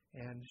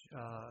 and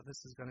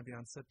this is going to be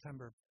on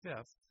September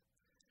 5th.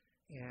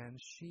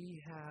 And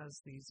she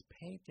has these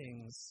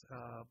paintings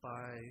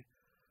by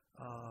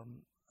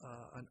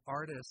an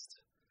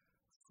artist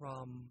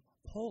from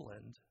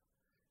Poland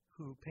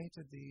who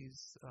painted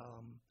these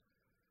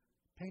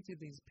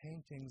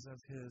paintings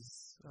of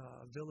his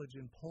village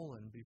in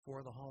Poland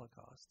before the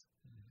Holocaust.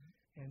 Mm-hmm.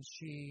 And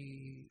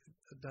she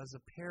does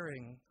a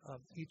pairing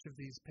of each of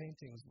these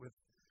paintings with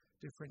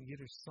different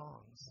Yiddish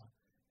songs. Wow.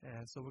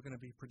 And so we're going to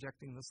be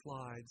projecting the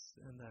slides,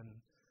 and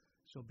then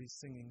she'll be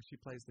singing. She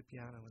plays the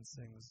piano and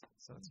sings,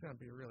 so it's going to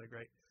be really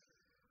great.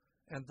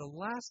 And the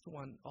last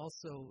one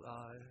also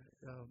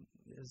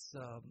is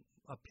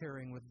a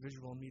pairing with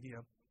visual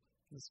media.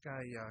 This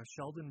guy,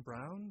 Sheldon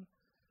Brown,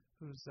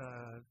 who's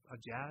a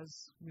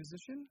jazz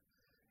musician,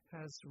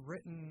 has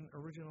written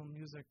original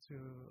music to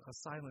a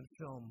silent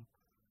film,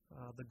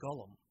 The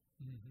Golem.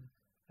 Mm-hmm.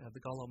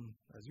 The Golem,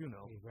 as you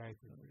know,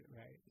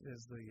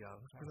 is the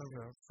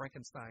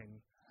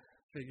Frankenstein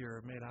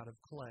figure made out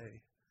of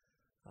clay.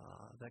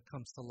 That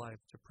comes to life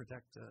to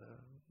protect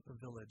a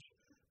village.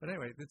 But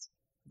anyway,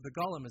 the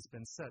Golem has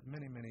been set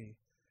many, many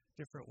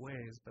different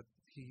ways, but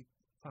he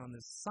found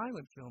this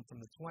silent film from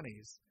the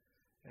 20s,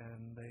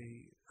 and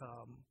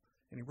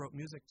he wrote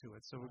music to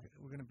it. So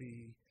they're going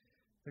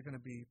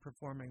to be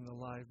performing the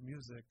live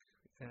music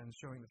and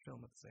showing the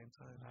film at the same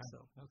time. So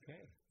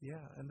okay.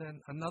 Yeah, and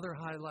then another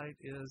highlight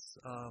is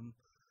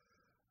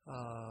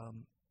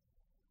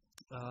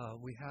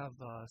we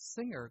have a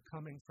singer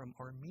coming from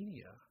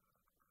Armenia.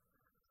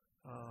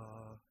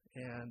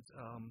 And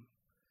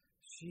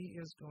she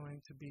is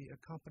going to be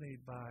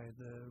accompanied by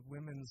the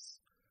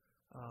women's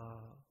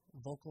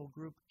vocal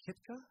group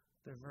Kitka.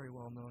 They're very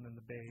well known in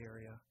the Bay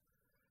Area.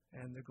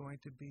 And they're going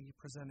to be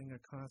presenting a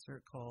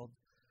concert called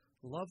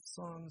Love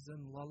Songs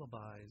and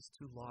Lullabies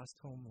to Lost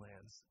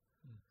Homelands.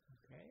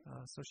 Okay.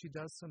 So she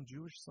does some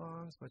Jewish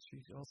songs, but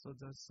she also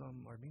does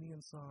some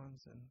Armenian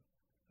songs, and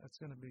that's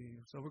going to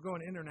be... So we're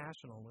going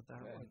international with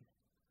that one.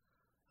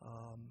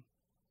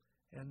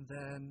 And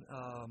then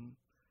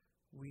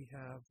we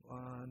have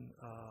on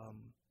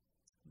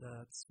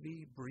the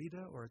Tzvi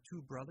Brida, or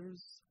Two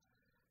Brothers.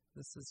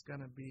 This is going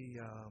to be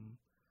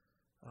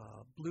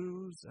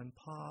blues and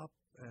pop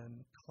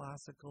and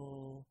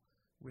classical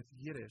with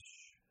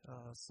Yiddish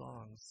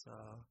songs,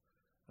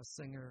 a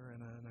singer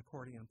and an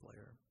accordion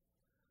player.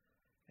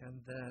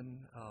 And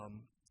then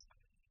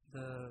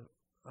the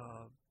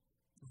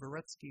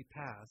Voretsky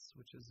Pass,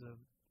 which is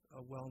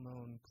a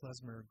well-known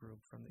klezmer group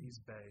from the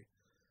East Bay,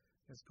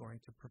 is going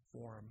to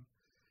perform.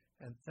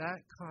 And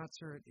that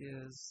concert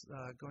is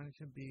going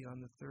to be on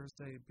the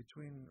Thursday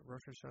between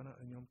Rosh Hashanah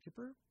and Yom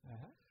Kippur.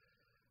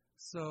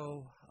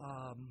 So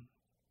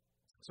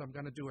I'm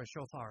going to do a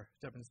shofar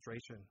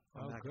demonstration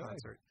on that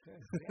concert.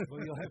 Good. Yeah.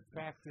 Well, you'll have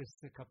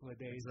practiced a couple of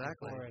days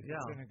before at the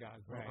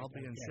synagogue, right? I'll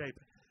be in shape.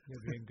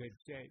 You'll be in good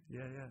shape.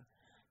 Yeah.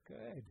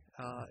 Good.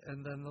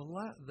 And then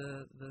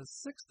the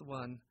sixth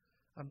one,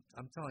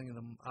 I'm telling you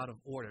them out of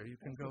order. You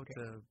can go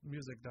to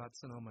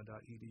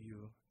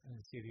music.sonoma.edu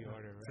and see the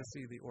order, right? To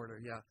see the order,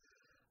 yeah.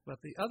 But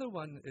the other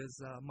one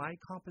is my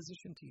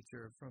composition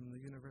teacher from the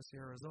University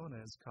of Arizona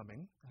is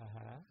coming,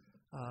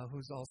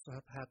 who's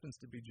also happens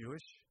to be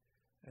Jewish,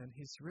 and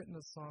he's written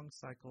a song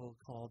cycle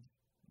called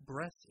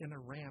Breath in a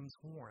Ram's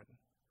Horn.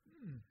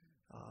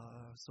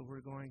 So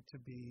we're going to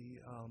be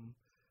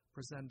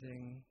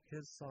presenting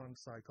his song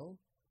cycle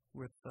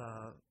with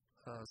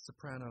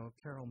soprano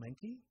Carol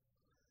Menke.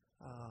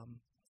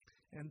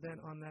 And then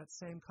on that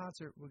same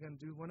concert, we're going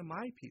to do one of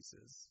my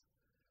pieces,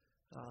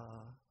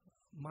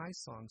 my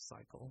song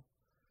cycle,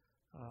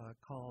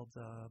 called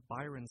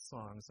Byron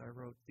Songs. I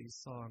wrote these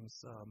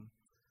songs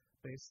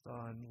based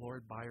on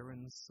Lord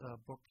Byron's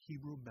book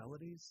Hebrew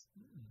Melodies.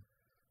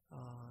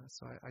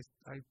 So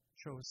I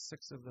chose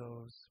 6 of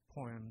those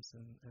poems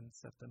and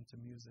set them to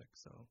music.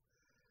 So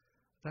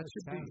that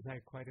sounds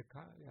like quite a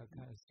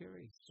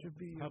series. Should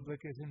be.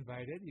 Public is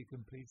invited. You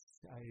can please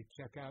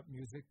check out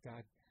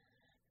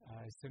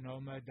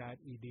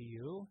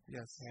music.sonoma.edu.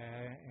 Yes.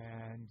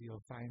 And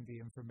you'll find the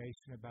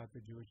information about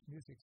the Jewish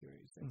music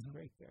series. That's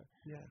great there.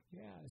 Yeah.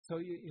 Yeah. So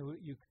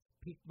you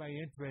piqued my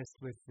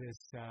interest with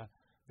this,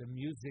 the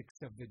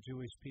musics of the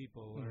Jewish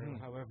people, or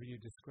however you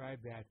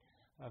describe that.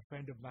 A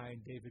friend of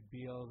mine, David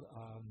Beal,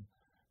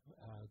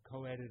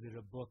 co-edited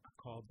a book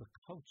called "The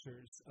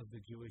Cultures of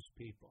the Jewish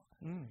People,"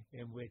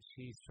 in which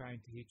he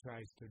tries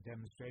to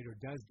demonstrate, or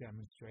does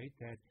demonstrate,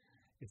 that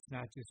it's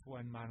not just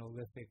one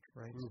monolithic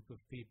group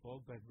of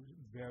people, but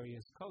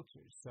various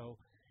cultures. So,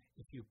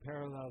 if you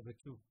parallel the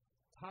 2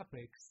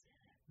 topics,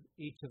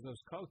 each of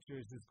those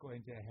cultures is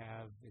going to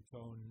have its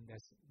own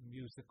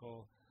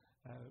musical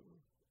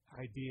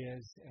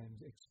ideas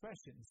and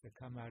expressions that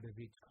come out of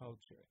each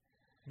culture.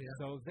 Yeah.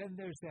 So then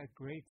there's that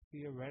great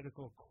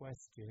theoretical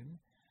question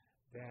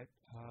that,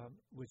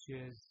 which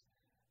is,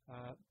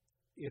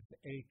 if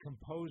a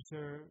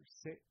composer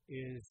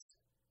is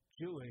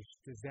Jewish,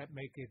 does that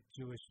make it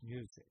Jewish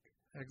music?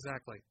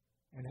 Exactly.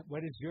 And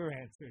what is your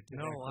answer to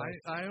that? No,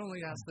 I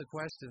only ask the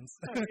questions.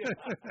 Oh, no,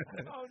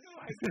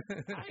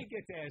 I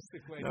get to ask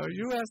the questions. No,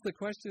 you ask the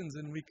questions,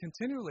 and we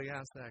continually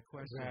ask that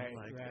question.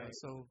 Right.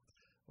 So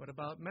what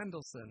about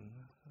Mendelssohn?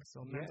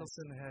 So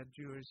Mendelssohn had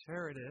Jewish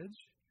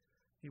heritage.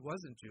 He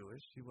wasn't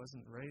Jewish. He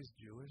wasn't raised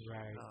Jewish.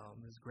 Right.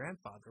 His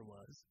grandfather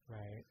was.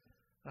 Right.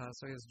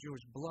 So he has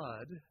Jewish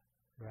blood.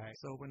 Right.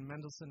 So when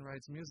Mendelssohn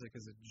writes music,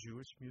 is it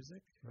Jewish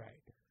music?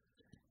 Right.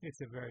 It's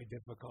a very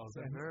difficult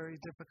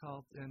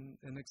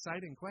and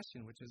exciting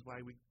question, which is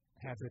why we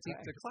have to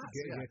teach the class.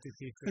 Get to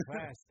teach the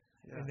class.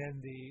 And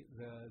then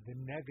the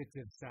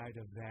negative side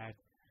of that,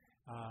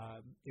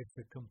 if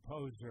the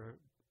composer,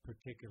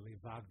 particularly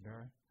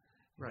Wagner,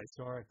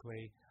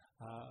 historically,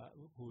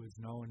 who is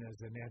known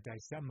as an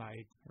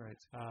anti-Semite,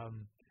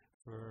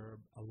 for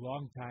a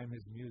long time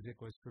his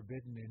music was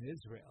forbidden in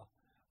Israel,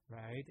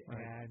 right?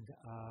 And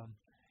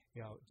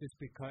just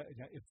because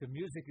if the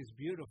music is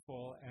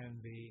beautiful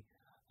and the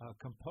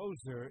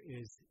composer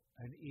is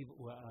an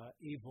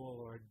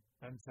evil or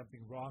done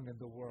something wrong in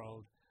the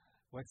world,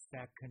 what's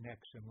that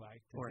connection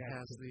like? Or it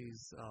has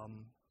these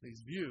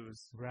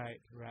views.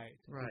 Right.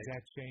 Does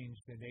that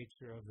change the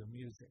nature of the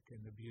music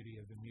and the beauty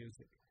of the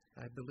music?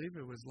 I believe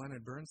it was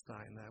Leonard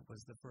Bernstein that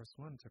was the first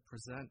one to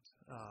present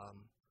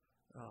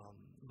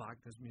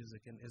Wagner's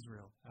music in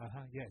Israel.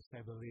 Yes,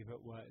 I believe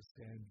it was.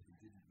 And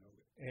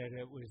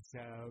it was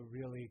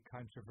really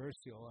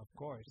controversial, of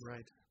course.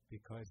 Right.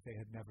 Because they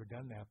had never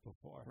done that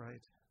before.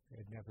 Right. They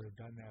had never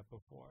done that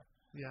before.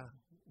 Yeah.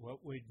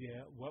 What would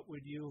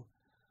you?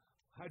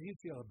 How do you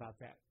feel about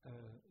that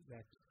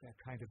that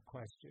kind of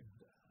question?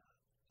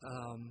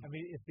 I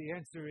mean, if the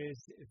answer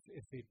is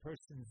if the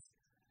person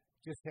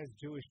just has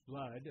Jewish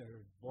blood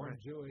or born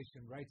Jewish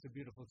and writes a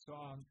beautiful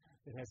song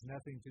that has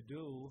nothing to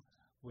do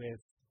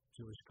with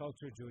Jewish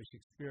culture, Jewish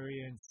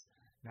experience,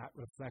 not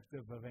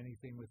reflective of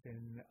anything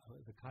within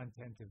the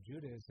content of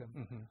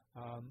Judaism,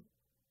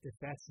 if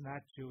that's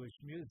not Jewish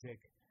music,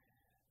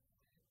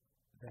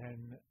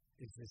 then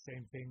it's the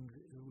same thing.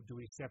 Do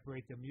we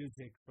separate the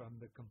music from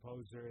the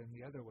composer in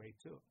the other way,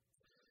 too?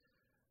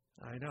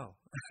 I know.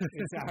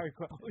 It's a hard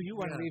question. You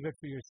want to leave it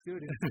for your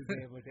students to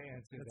be able to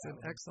answer that.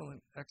 That's an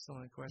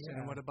excellent question.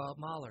 And what about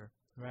Mahler?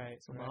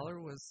 Right. So Mahler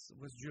was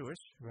Jewish,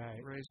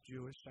 raised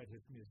Jewish. But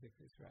his music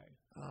is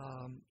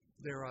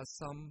There are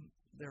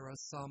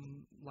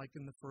some like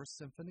in the First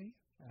Symphony.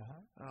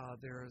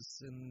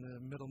 There's in the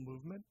middle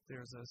movement.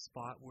 There's a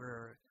spot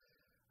where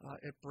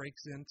it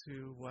breaks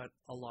into what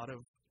a lot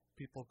of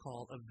people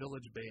call a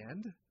village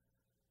band.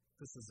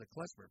 This is a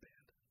klezmer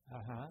band.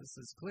 This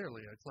is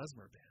clearly a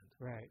klezmer band.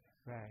 Right.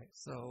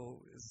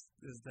 So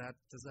does that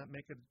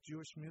make it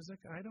Jewish music?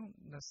 I don't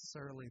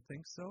necessarily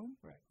think so.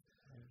 Right.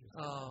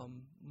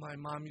 My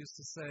mom used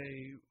to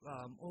say,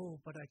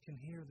 but I can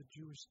hear the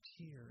Jewish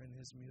tear in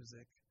his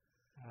music.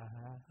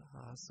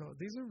 So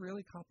these are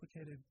really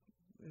complicated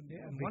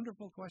and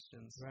wonderful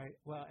questions. Right.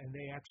 Well, and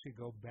they actually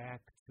go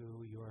back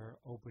to your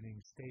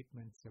opening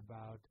statements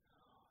about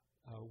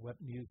what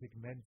music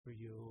meant for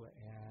you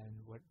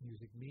and what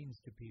music means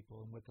to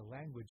people and what the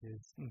language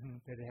is,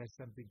 that it has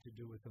something to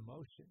do with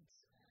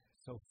emotions.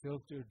 So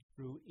filtered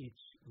through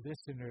each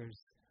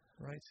listener's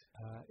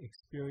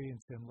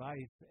experience in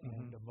life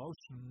and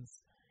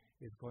emotions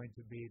is going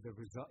to be the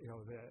result,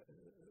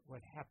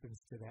 what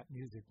happens to that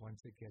music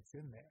once it gets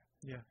in there.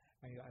 Yeah.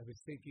 I was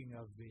thinking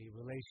of the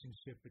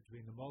relationship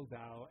between the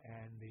Moldau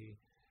and the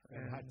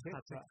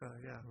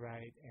Hatikva,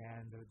 right,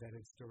 and that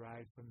it's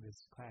derived from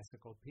this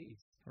classical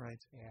piece.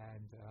 Right.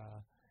 And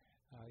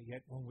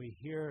yet when we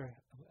hear,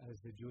 as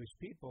the Jewish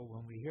people,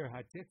 when we hear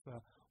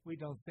Hatikva, we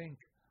don't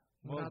think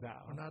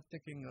Moldau. We're not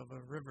thinking of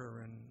a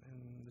river in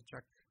the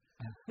Czech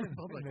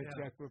Republic, in the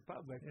yeah. Czech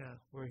Republic. Yeah.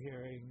 We're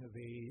hearing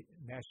the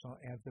national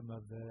anthem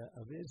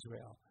of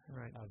Israel,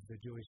 Right. of the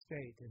Jewish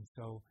state, and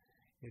so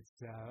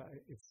it's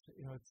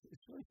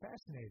really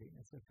fascinating.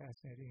 It's a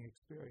fascinating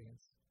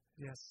experience.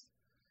 Yes.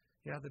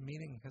 Yeah, the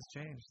meaning has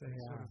changed. They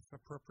Yeah. sort of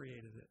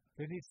appropriated it.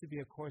 There needs to be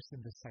a course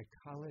in the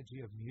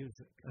psychology of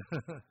music,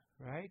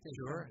 right?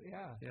 Sure.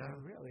 Yeah. Yeah,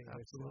 Really.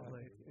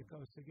 absolutely. It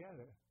goes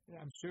together. Yeah,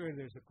 I'm sure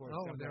there's a course. Oh,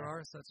 somewhere. there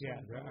are such Yeah,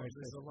 things. there are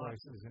There's such a lot,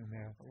 courses in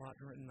there. a lot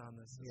written on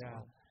this as Yeah.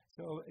 well.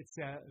 So it's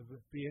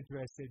be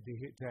interested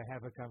to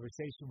have a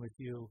conversation with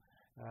you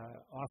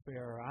off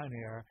air or on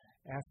air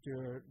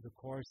after the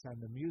course on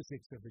the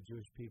musics of the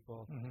Jewish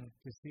people Mm-hmm.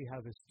 to see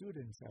how the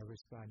students are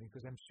responding,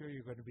 because I'm sure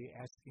you're going to be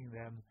asking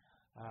them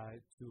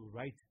to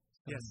write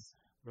some Yes.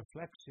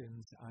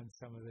 reflections on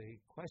some of the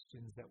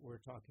questions that we're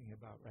talking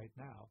about right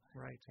now,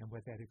 Right. and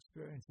what that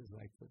experience is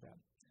like for them.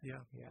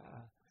 Yeah.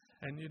 Yeah.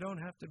 And you don't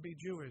have to be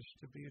Jewish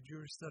to be a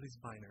Jewish studies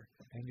minor.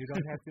 And you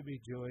don't have to be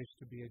Jewish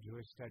to be a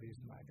Jewish studies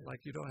minor.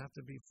 Like you don't have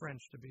to be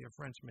French to be a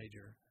French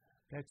major.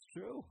 That's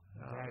true.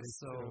 That is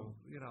true.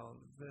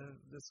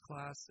 This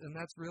class, and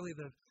that's really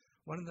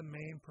one of the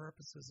main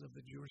purposes of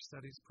the Jewish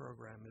Studies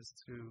program is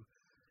to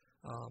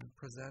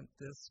present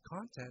this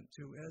content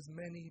to as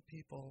many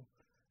people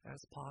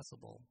as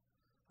possible,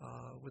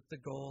 with the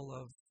goal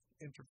of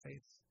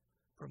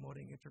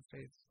promoting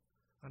interfaith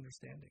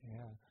understanding.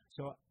 Yeah.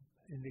 So,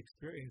 in the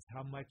experience,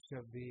 how much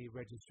of the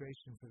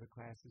registration for the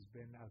class has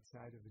been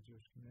outside of the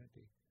Jewish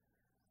community,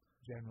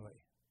 generally?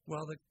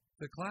 Well,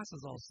 the class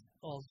is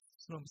all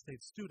Sonoma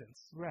State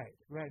students. Right.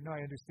 No,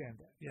 I understand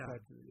that. Yeah.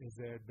 But has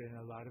there been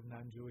a lot of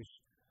non-Jewish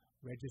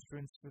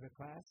registrants for the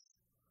class?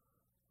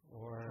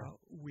 Or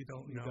We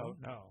don't you know.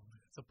 don't know?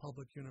 It's a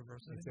public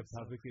university. It's a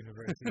public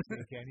university, so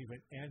you can't even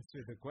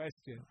answer the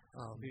question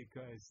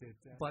because it.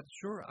 But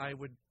sure, I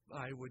would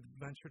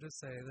venture to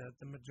say that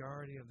the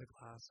majority of the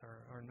class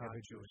are not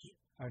Jewish.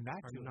 Are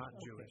not Are Jewish. not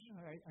Okay. Jewish.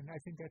 All right. And I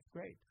think that's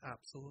great.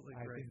 Absolutely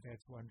I great. think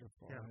that's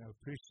wonderful. Yeah. And I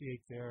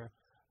appreciate their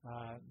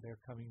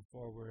coming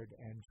forward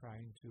and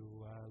trying to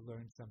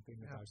learn something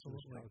about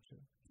Jewish Absolutely.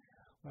 culture.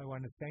 Well, I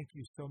want to thank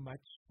you so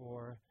much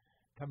for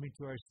coming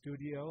to our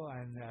studio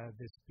on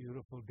this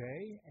beautiful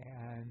day,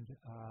 and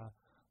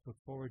look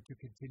forward to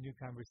continued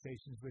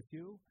conversations with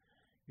you.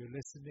 You're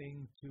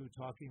listening to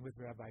Talking with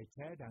Rabbi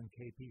Ted on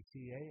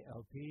KPCA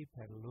LP,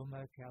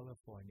 Petaluma,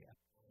 California.